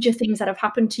major things that have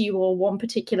happened to you, or one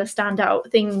particular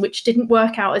standout thing which didn't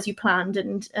work out as you planned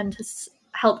and has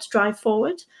helped drive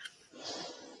forward?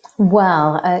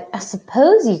 Well, I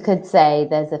suppose you could say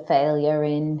there's a failure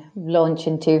in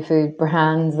launching 2 food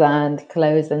brands and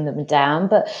closing them down,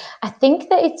 but I think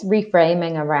that it's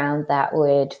reframing around that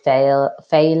word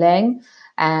failing.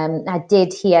 I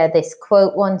did hear this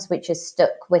quote once, which has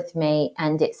stuck with me,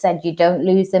 and it said, "You don't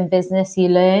lose in business, you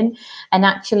learn." And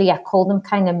actually, I call them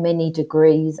kind of mini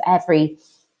degrees, every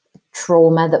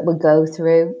trauma that we go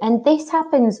through. And this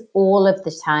happens all of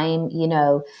the time. You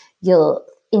know, you'll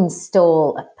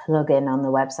install a plugin on the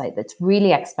website that's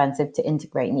really expensive to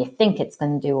integrate, and you think it's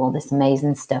going to do all this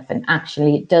amazing stuff, and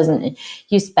actually it doesn't.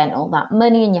 You spent all that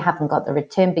money and you haven't got the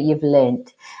return, but you've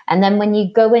learned. And then when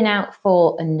you're going out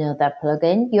for another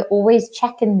plugin, you're always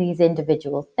checking these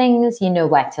individual things. You know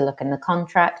where to look in the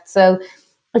contract. So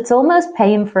it's almost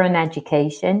paying for an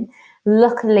education.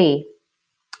 Luckily,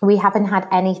 we haven't had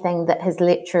anything that has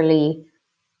literally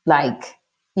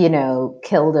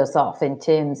killed us off in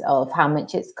terms of how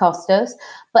much it's cost us.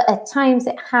 But at times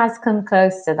it has come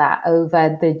close to that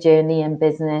over the journey in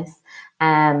business.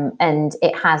 And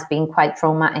it has been quite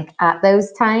traumatic at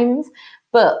those times,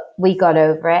 but we got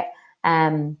over it.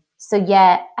 So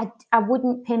yeah, I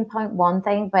wouldn't pinpoint one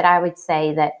thing, but I would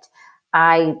say that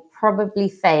I probably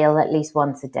fail at least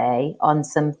once a day on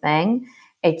something.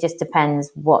 It just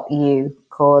depends what you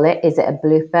call it. Is it a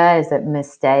blooper? Is it a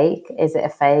mistake? Is it a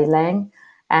failing?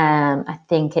 I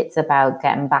think it's about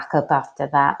getting back up after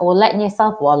that, or letting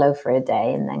yourself wallow for a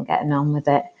day and then getting on with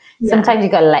it. Yeah. Sometimes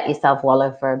you've got to let yourself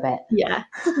wallow for a bit. Yeah,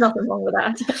 there's nothing wrong with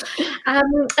that.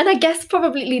 And I guess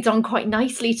probably leads on quite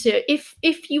nicely to if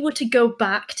you were to go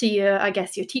back to your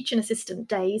teaching assistant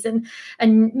days and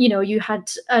you know, you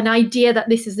had an idea that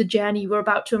this is the journey you were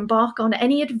about to embark on,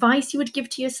 any advice you would give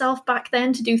to yourself back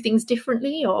then to do things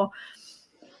differently? Or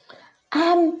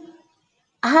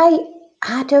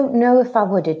I don't know if I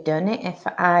would have done it if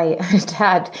I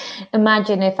had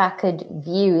imagine if I could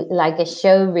view like a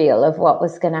show reel of what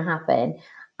was going to happen.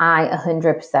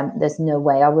 100%, there's no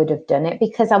way I would have done it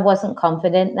because I wasn't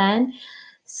confident then.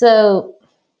 So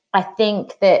I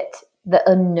think that the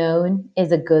unknown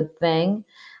is a good thing.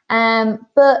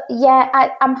 But yeah,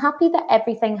 I'm happy that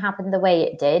everything happened the way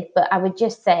it did. But I would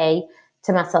just say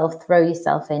to myself, throw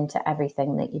yourself into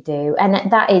everything that you do. And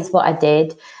that is what I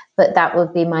did. But that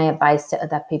would be my advice to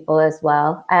other people as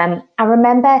well. I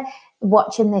remember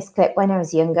watching this clip when I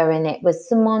was younger, and it was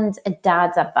a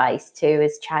dad's advice to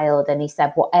his child. And he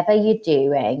said, whatever you're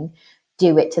doing,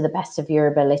 do it to the best of your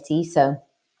ability. So,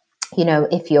 you know,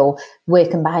 if you're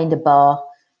working behind a bar,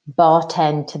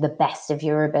 bartend to the best of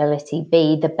your ability,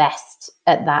 be the best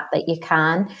at that you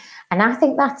can. And I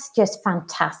think that's just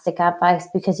fantastic advice,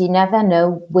 because you never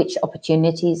know which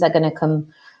opportunities are going to come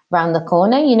around the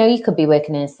corner. You know, you could be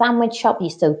working in a sandwich shop, you're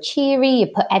so cheery, you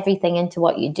put everything into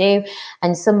what you do,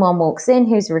 and someone walks in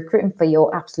who's recruiting for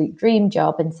your absolute dream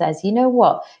job and says, you know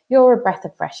what, you're a breath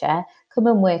of fresh air, come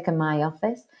and work in my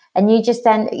office. And you just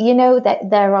then, you know, that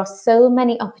there are so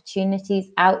many opportunities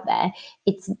out there.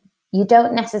 You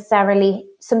don't necessarily,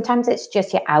 sometimes it's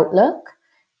just your outlook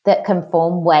that can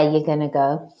form where you're going to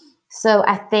go. So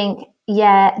I think,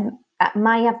 yeah,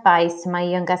 my advice to my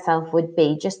younger self would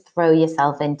be just throw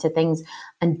yourself into things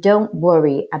and don't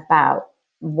worry about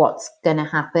what's going to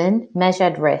happen.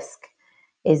 Measured risk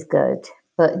is good,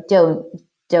 but don't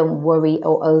worry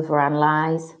or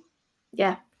overanalyze.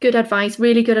 Yeah, good advice,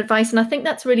 really good advice. And I think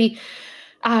that's really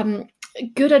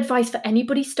good advice for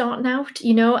anybody starting out.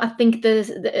 You know, I think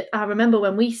I remember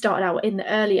when we started out in the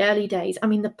early days, I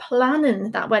mean, the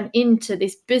planning that went into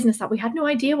this business, that we had no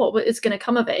idea what was going to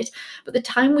come of it, but the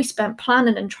time we spent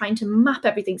planning and trying to map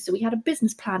everything. So we had a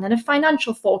business plan and a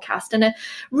financial forecast and a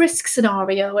risk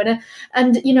scenario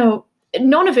and you know,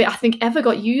 none of it, I think, ever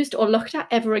got used or looked at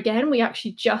ever again. We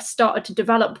actually just started to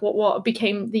develop what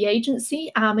became the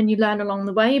agency, and you learn along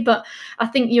the way. But I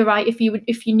think you're right. If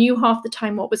you knew half the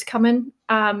time what was coming,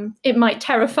 it might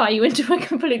terrify you into a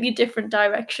completely different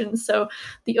direction. So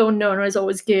the unknown is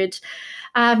always good.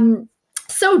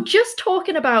 So just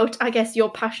talking about, I guess,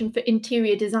 your passion for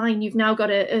interior design, you've now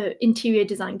got an interior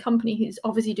design company who's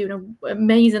obviously doing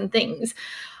amazing things.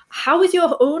 How is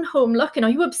your own home looking? Are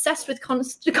you obsessed with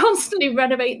constantly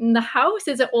renovating the house?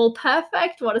 Is it all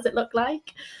perfect? What does it look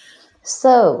like?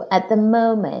 So at the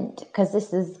moment, because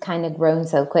this has kind of grown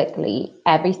so quickly,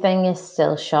 everything is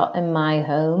still shot in my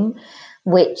home,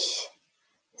 which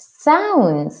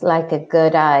sounds like a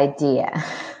good idea.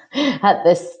 At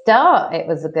the start, it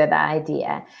was a good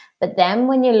idea. But then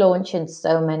when you're launching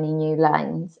so many new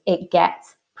lines, it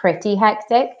gets pretty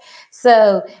hectic.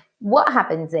 So what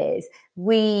happens is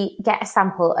we get a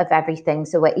sample of everything.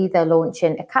 So we're either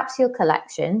launching a capsule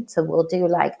collection. So we'll do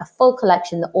like a full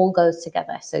collection that all goes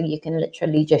together. So you can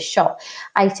literally just shop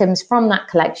items from that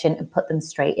collection and put them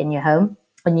straight in your home.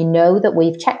 And you know that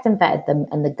we've checked and vetted them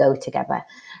and they go together.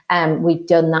 We've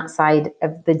done that side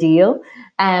of the deal.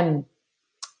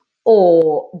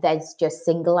 Or there's just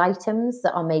single items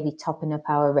that are maybe topping up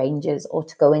our ranges or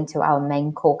to go into our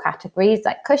main core categories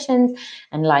like cushions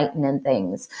and lighting and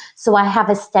things. So I have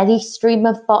a steady stream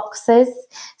of boxes.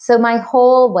 So my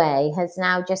hallway has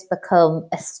now just become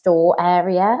a store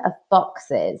area of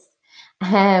boxes.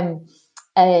 And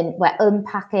we're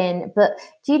unpacking. But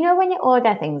do you know when you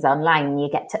order things online, you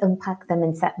get to unpack them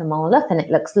and set them all up and it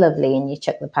looks lovely and you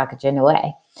chuck the packaging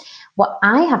away? What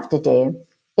I have to do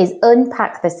is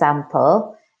unpack the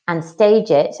sample and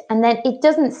stage it, and then it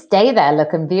doesn't stay there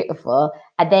looking beautiful.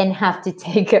 I then have to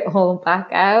take it all back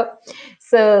out.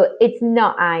 So it's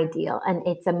not ideal, and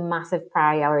it's a massive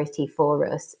priority for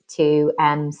us to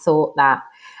sort that.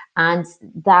 And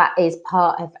that is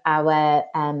part of our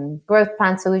growth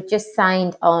plan. So we've just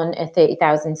signed on a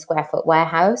 30,000 square foot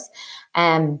warehouse.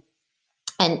 And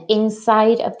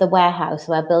inside of the warehouse,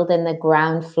 we're building the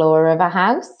ground floor of a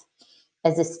house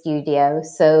as a studio.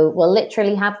 So we'll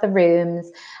literally have the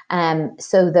rooms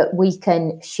so that we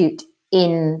can shoot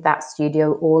in that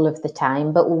studio all of the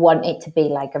time, but we want it to be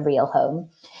like a real home.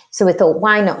 So we thought,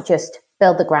 why not just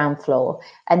build the ground floor?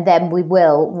 And then we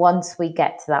will, once we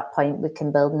get to that point, we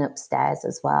can build an upstairs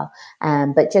as well.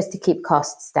 But just to keep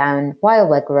costs down while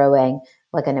we're growing,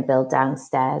 we're going to build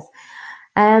downstairs.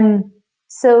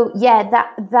 So yeah,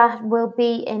 that will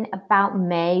be in about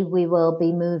May. We will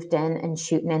be moved in and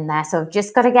shooting in there. So I've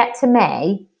just got to get to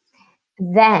May.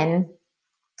 Then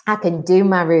I can do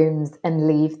my rooms and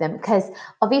leave them. Because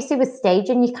obviously with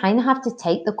staging, you kind of have to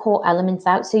take the core elements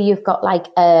out. So you've got like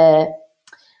a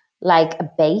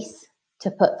base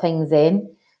to put things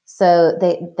in. So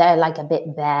they're like a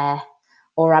bit bare.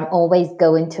 Or I'm always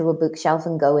going to a bookshelf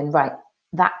and going, right,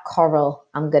 that coral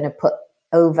I'm going to put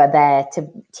over there to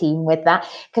team with that,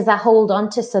 because I hold on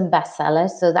to some bestsellers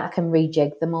so that I can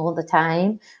rejig them all the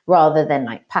time rather than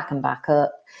like pack them back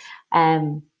up.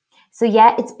 So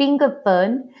yeah, it's been good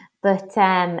fun, but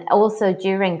also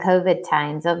during COVID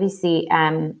times, obviously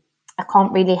I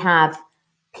can't really have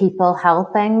people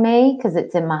helping me because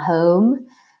it's in my home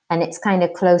and it's kind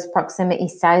of close proximity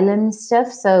styling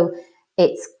stuff. So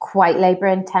it's quite labor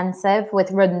intensive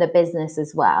with running the business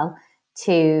as well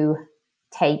to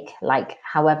take like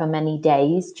however many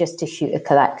days just to shoot a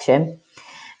collection.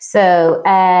 So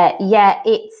yeah,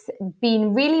 it's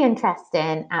been really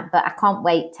interesting, but I can't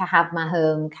wait to have my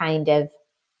home kind of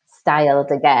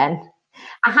styled again.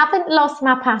 I haven't lost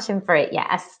my passion for it yet.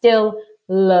 I still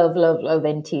love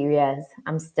interiors.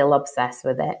 I'm still obsessed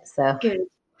with it. So good.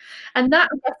 And that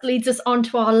leads us on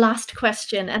to our last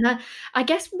question. And I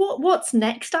guess what's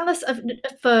next, Alice,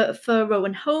 for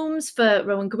Rowan Homes, for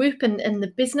Rowan Group and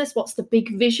the business? What's the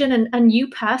big vision? And you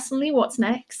personally, what's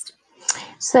next?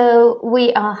 So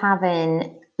we are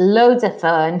having loads of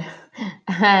fun,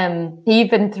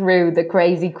 even through the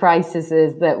crazy crises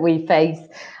that we face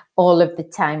all of the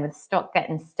time with stock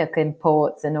getting stuck in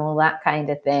ports and all that kind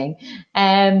of thing.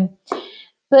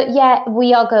 But yeah,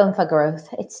 we are going for growth.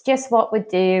 It's just what we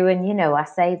do. And, you know, I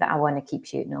say that I want to keep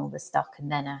shooting all the stock and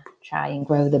then I try and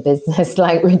grow the business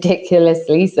like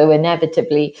ridiculously. So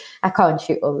inevitably, I can't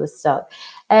shoot all the stock.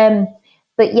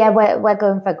 But yeah, we're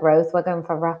going for growth. We're going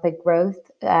for rapid growth.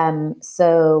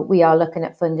 So we are looking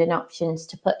at funding options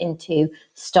to put into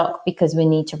stock because we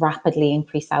need to rapidly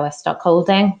increase our stock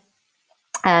holding.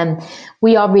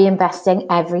 We are reinvesting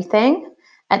everything.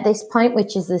 at this point,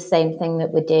 which is the same thing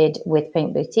that we did with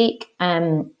Pink Boutique.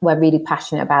 We're really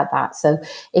passionate about that. So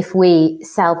if we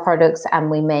sell products and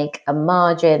we make a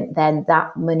margin, then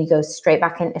that money goes straight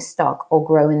back into stock or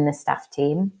growing the staff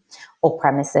team or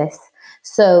premises.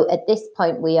 So at this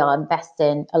point, we are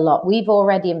investing a lot. We've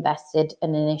already invested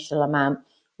an initial amount.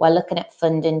 We're looking at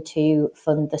funding to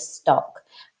fund the stock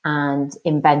and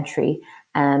inventory,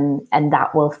 and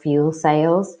that will fuel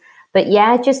sales. But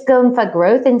yeah, just going for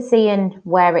growth and seeing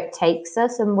where it takes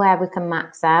us and where we can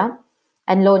max out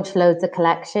and launch loads of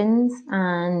collections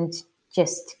and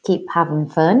just keep having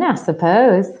fun, I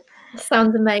suppose.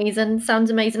 Sounds amazing.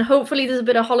 Hopefully there's a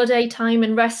bit of holiday time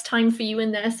and rest time for you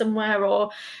in there somewhere, or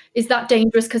is that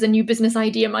dangerous because a new business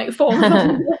idea might form?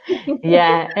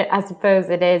 Yeah, I suppose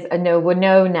it is. No, we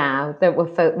know now that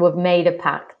we've made a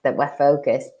pact that we're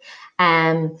focused.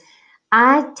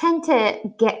 I tend to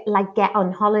get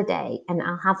on holiday and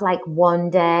I'll have like one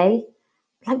day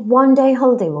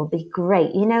holiday will be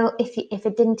great. You know, if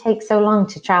it didn't take so long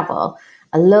to travel,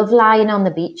 I love lying on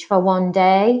the beach for one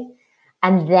day.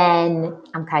 And then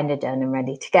I'm kind of done and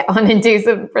ready to get on and do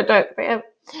something productive.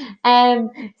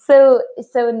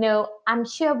 So no, I'm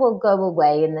sure we'll go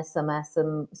away in the summer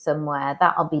somewhere.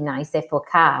 That'll be nice if we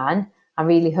can. I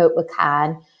really hope we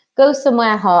can. Go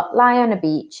somewhere hot, lie on a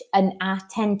beach, and I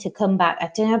tend to come back.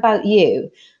 I don't know about you.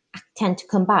 I tend to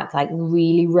come back like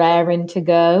really raring to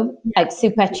go, like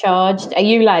supercharged. Are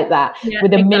you like that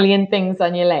with a million things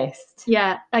on your list?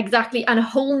 Yeah, exactly. And a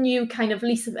whole new kind of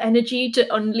lease of energy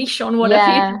to unleash on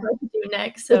whatever you're going to do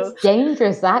next. So it's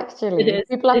dangerous, actually. It is.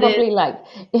 People are probably like,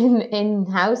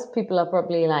 in-house, people are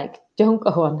probably like, don't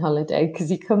go on holiday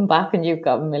because you come back and you've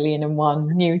got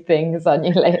 1,000,001 new things on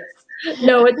your list.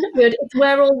 No, it's good. It's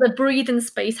where all the breathing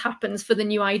space happens for the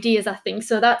new ideas, I think.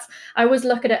 So I always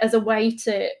look at it as a way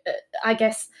to, I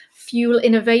guess, fuel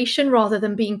innovation rather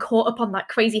than being caught up on that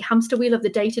crazy hamster wheel of the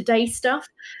day-to-day stuff.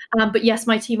 But yes,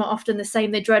 my team are often the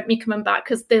same. They dread me coming back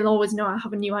because they'll always know I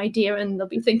have a new idea and they'll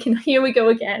be thinking, here we go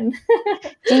again.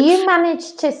 Do you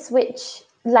manage to switch,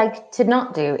 like to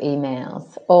not do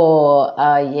emails, or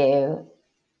are you...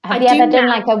 Have you ever done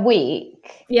like a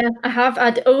week? Yeah, I have.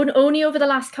 I'd only over the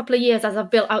last couple of years as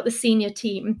I've built out the senior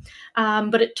team.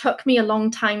 But it took me a long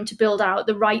time to build out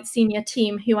the right senior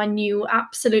team who I knew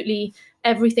absolutely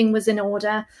everything was in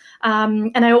order.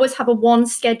 And I always have one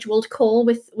scheduled call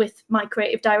with my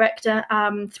creative director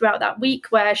throughout that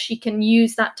week where she can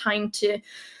use that time to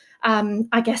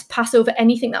I guess pass over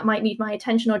anything that might need my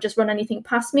attention or just run anything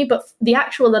past me. But the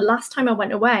last time I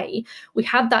went away, we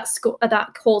had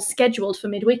that call scheduled for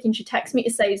midweek, and she texted me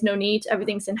to say there's no need,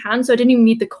 everything's in hand. So I didn't even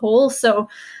need the call. So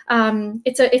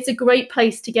it's a great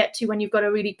place to get to when you've got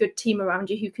a really good team around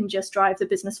you who can just drive the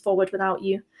business forward without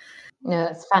you. No,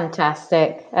 it's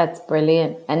fantastic. That's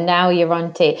brilliant. And now you're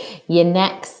on to your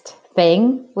next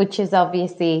thing, which is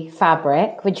obviously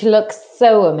fabric, which looks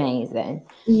so amazing.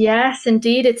 Yes,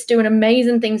 indeed. It's doing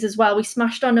amazing things as well. We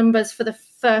smashed our numbers for the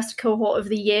first cohort of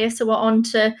the year. So we're on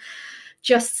to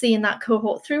just seeing that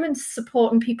cohort through and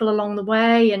supporting people along the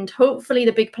way. And hopefully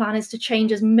the big plan is to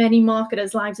change as many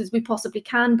marketers' lives as we possibly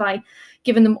can by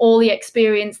giving them all the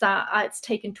experience that it's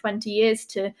taken 20 years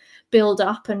to build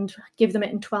up and give them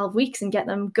it in 12 weeks and get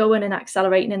them going and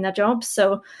accelerating in their jobs.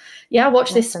 So yeah,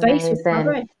 watch this space with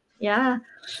fabric. Yeah.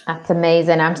 That's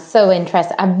amazing. I'm so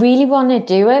interested. I really want to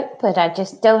do it, but I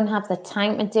just don't have the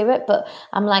time to do it. But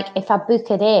I'm like, if I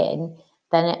book it in,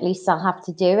 then at least I'll have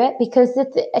to do it, because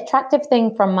the attractive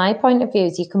thing from my point of view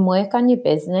is you can work on your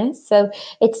business. So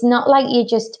it's not like you're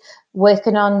just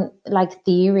working on like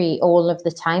theory all of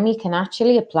the time. You can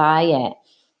actually apply it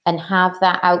and have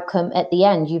that outcome at the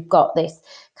end. You've got this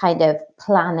kind of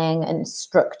planning and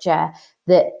structure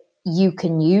that you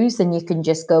can use, and you can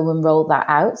just go and roll that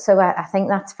out. So I think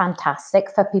that's fantastic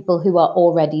for people who are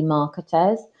already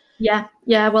marketers. Yeah.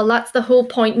 Well, that's the whole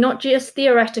point. Not just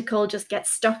theoretical, just get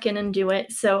stuck in and do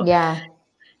it. So yeah,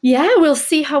 we'll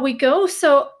see how we go.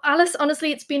 So Alice,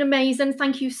 honestly, it's been amazing.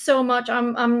 Thank you so much.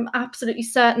 I'm absolutely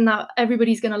certain that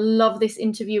everybody's going to love this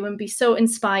interview and be so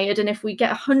inspired. And if we get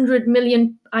 100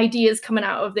 million ideas coming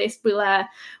out of this,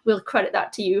 we'll credit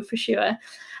that to you for sure.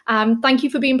 Thank you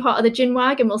for being part of the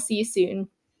Ginwag, and we'll see you soon.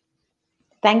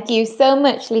 Thank you so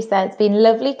much, Lisa. It's been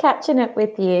lovely catching up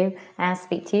with you. I'll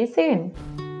speak to you soon.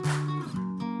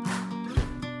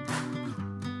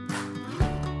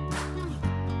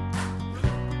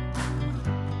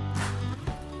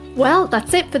 Well,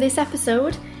 that's it for this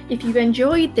episode. If you've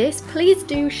enjoyed this, please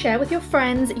do share with your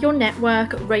friends, your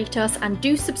network, rate us, and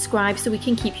do subscribe so we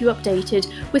can keep you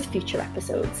updated with future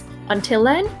episodes. Until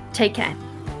then, take care.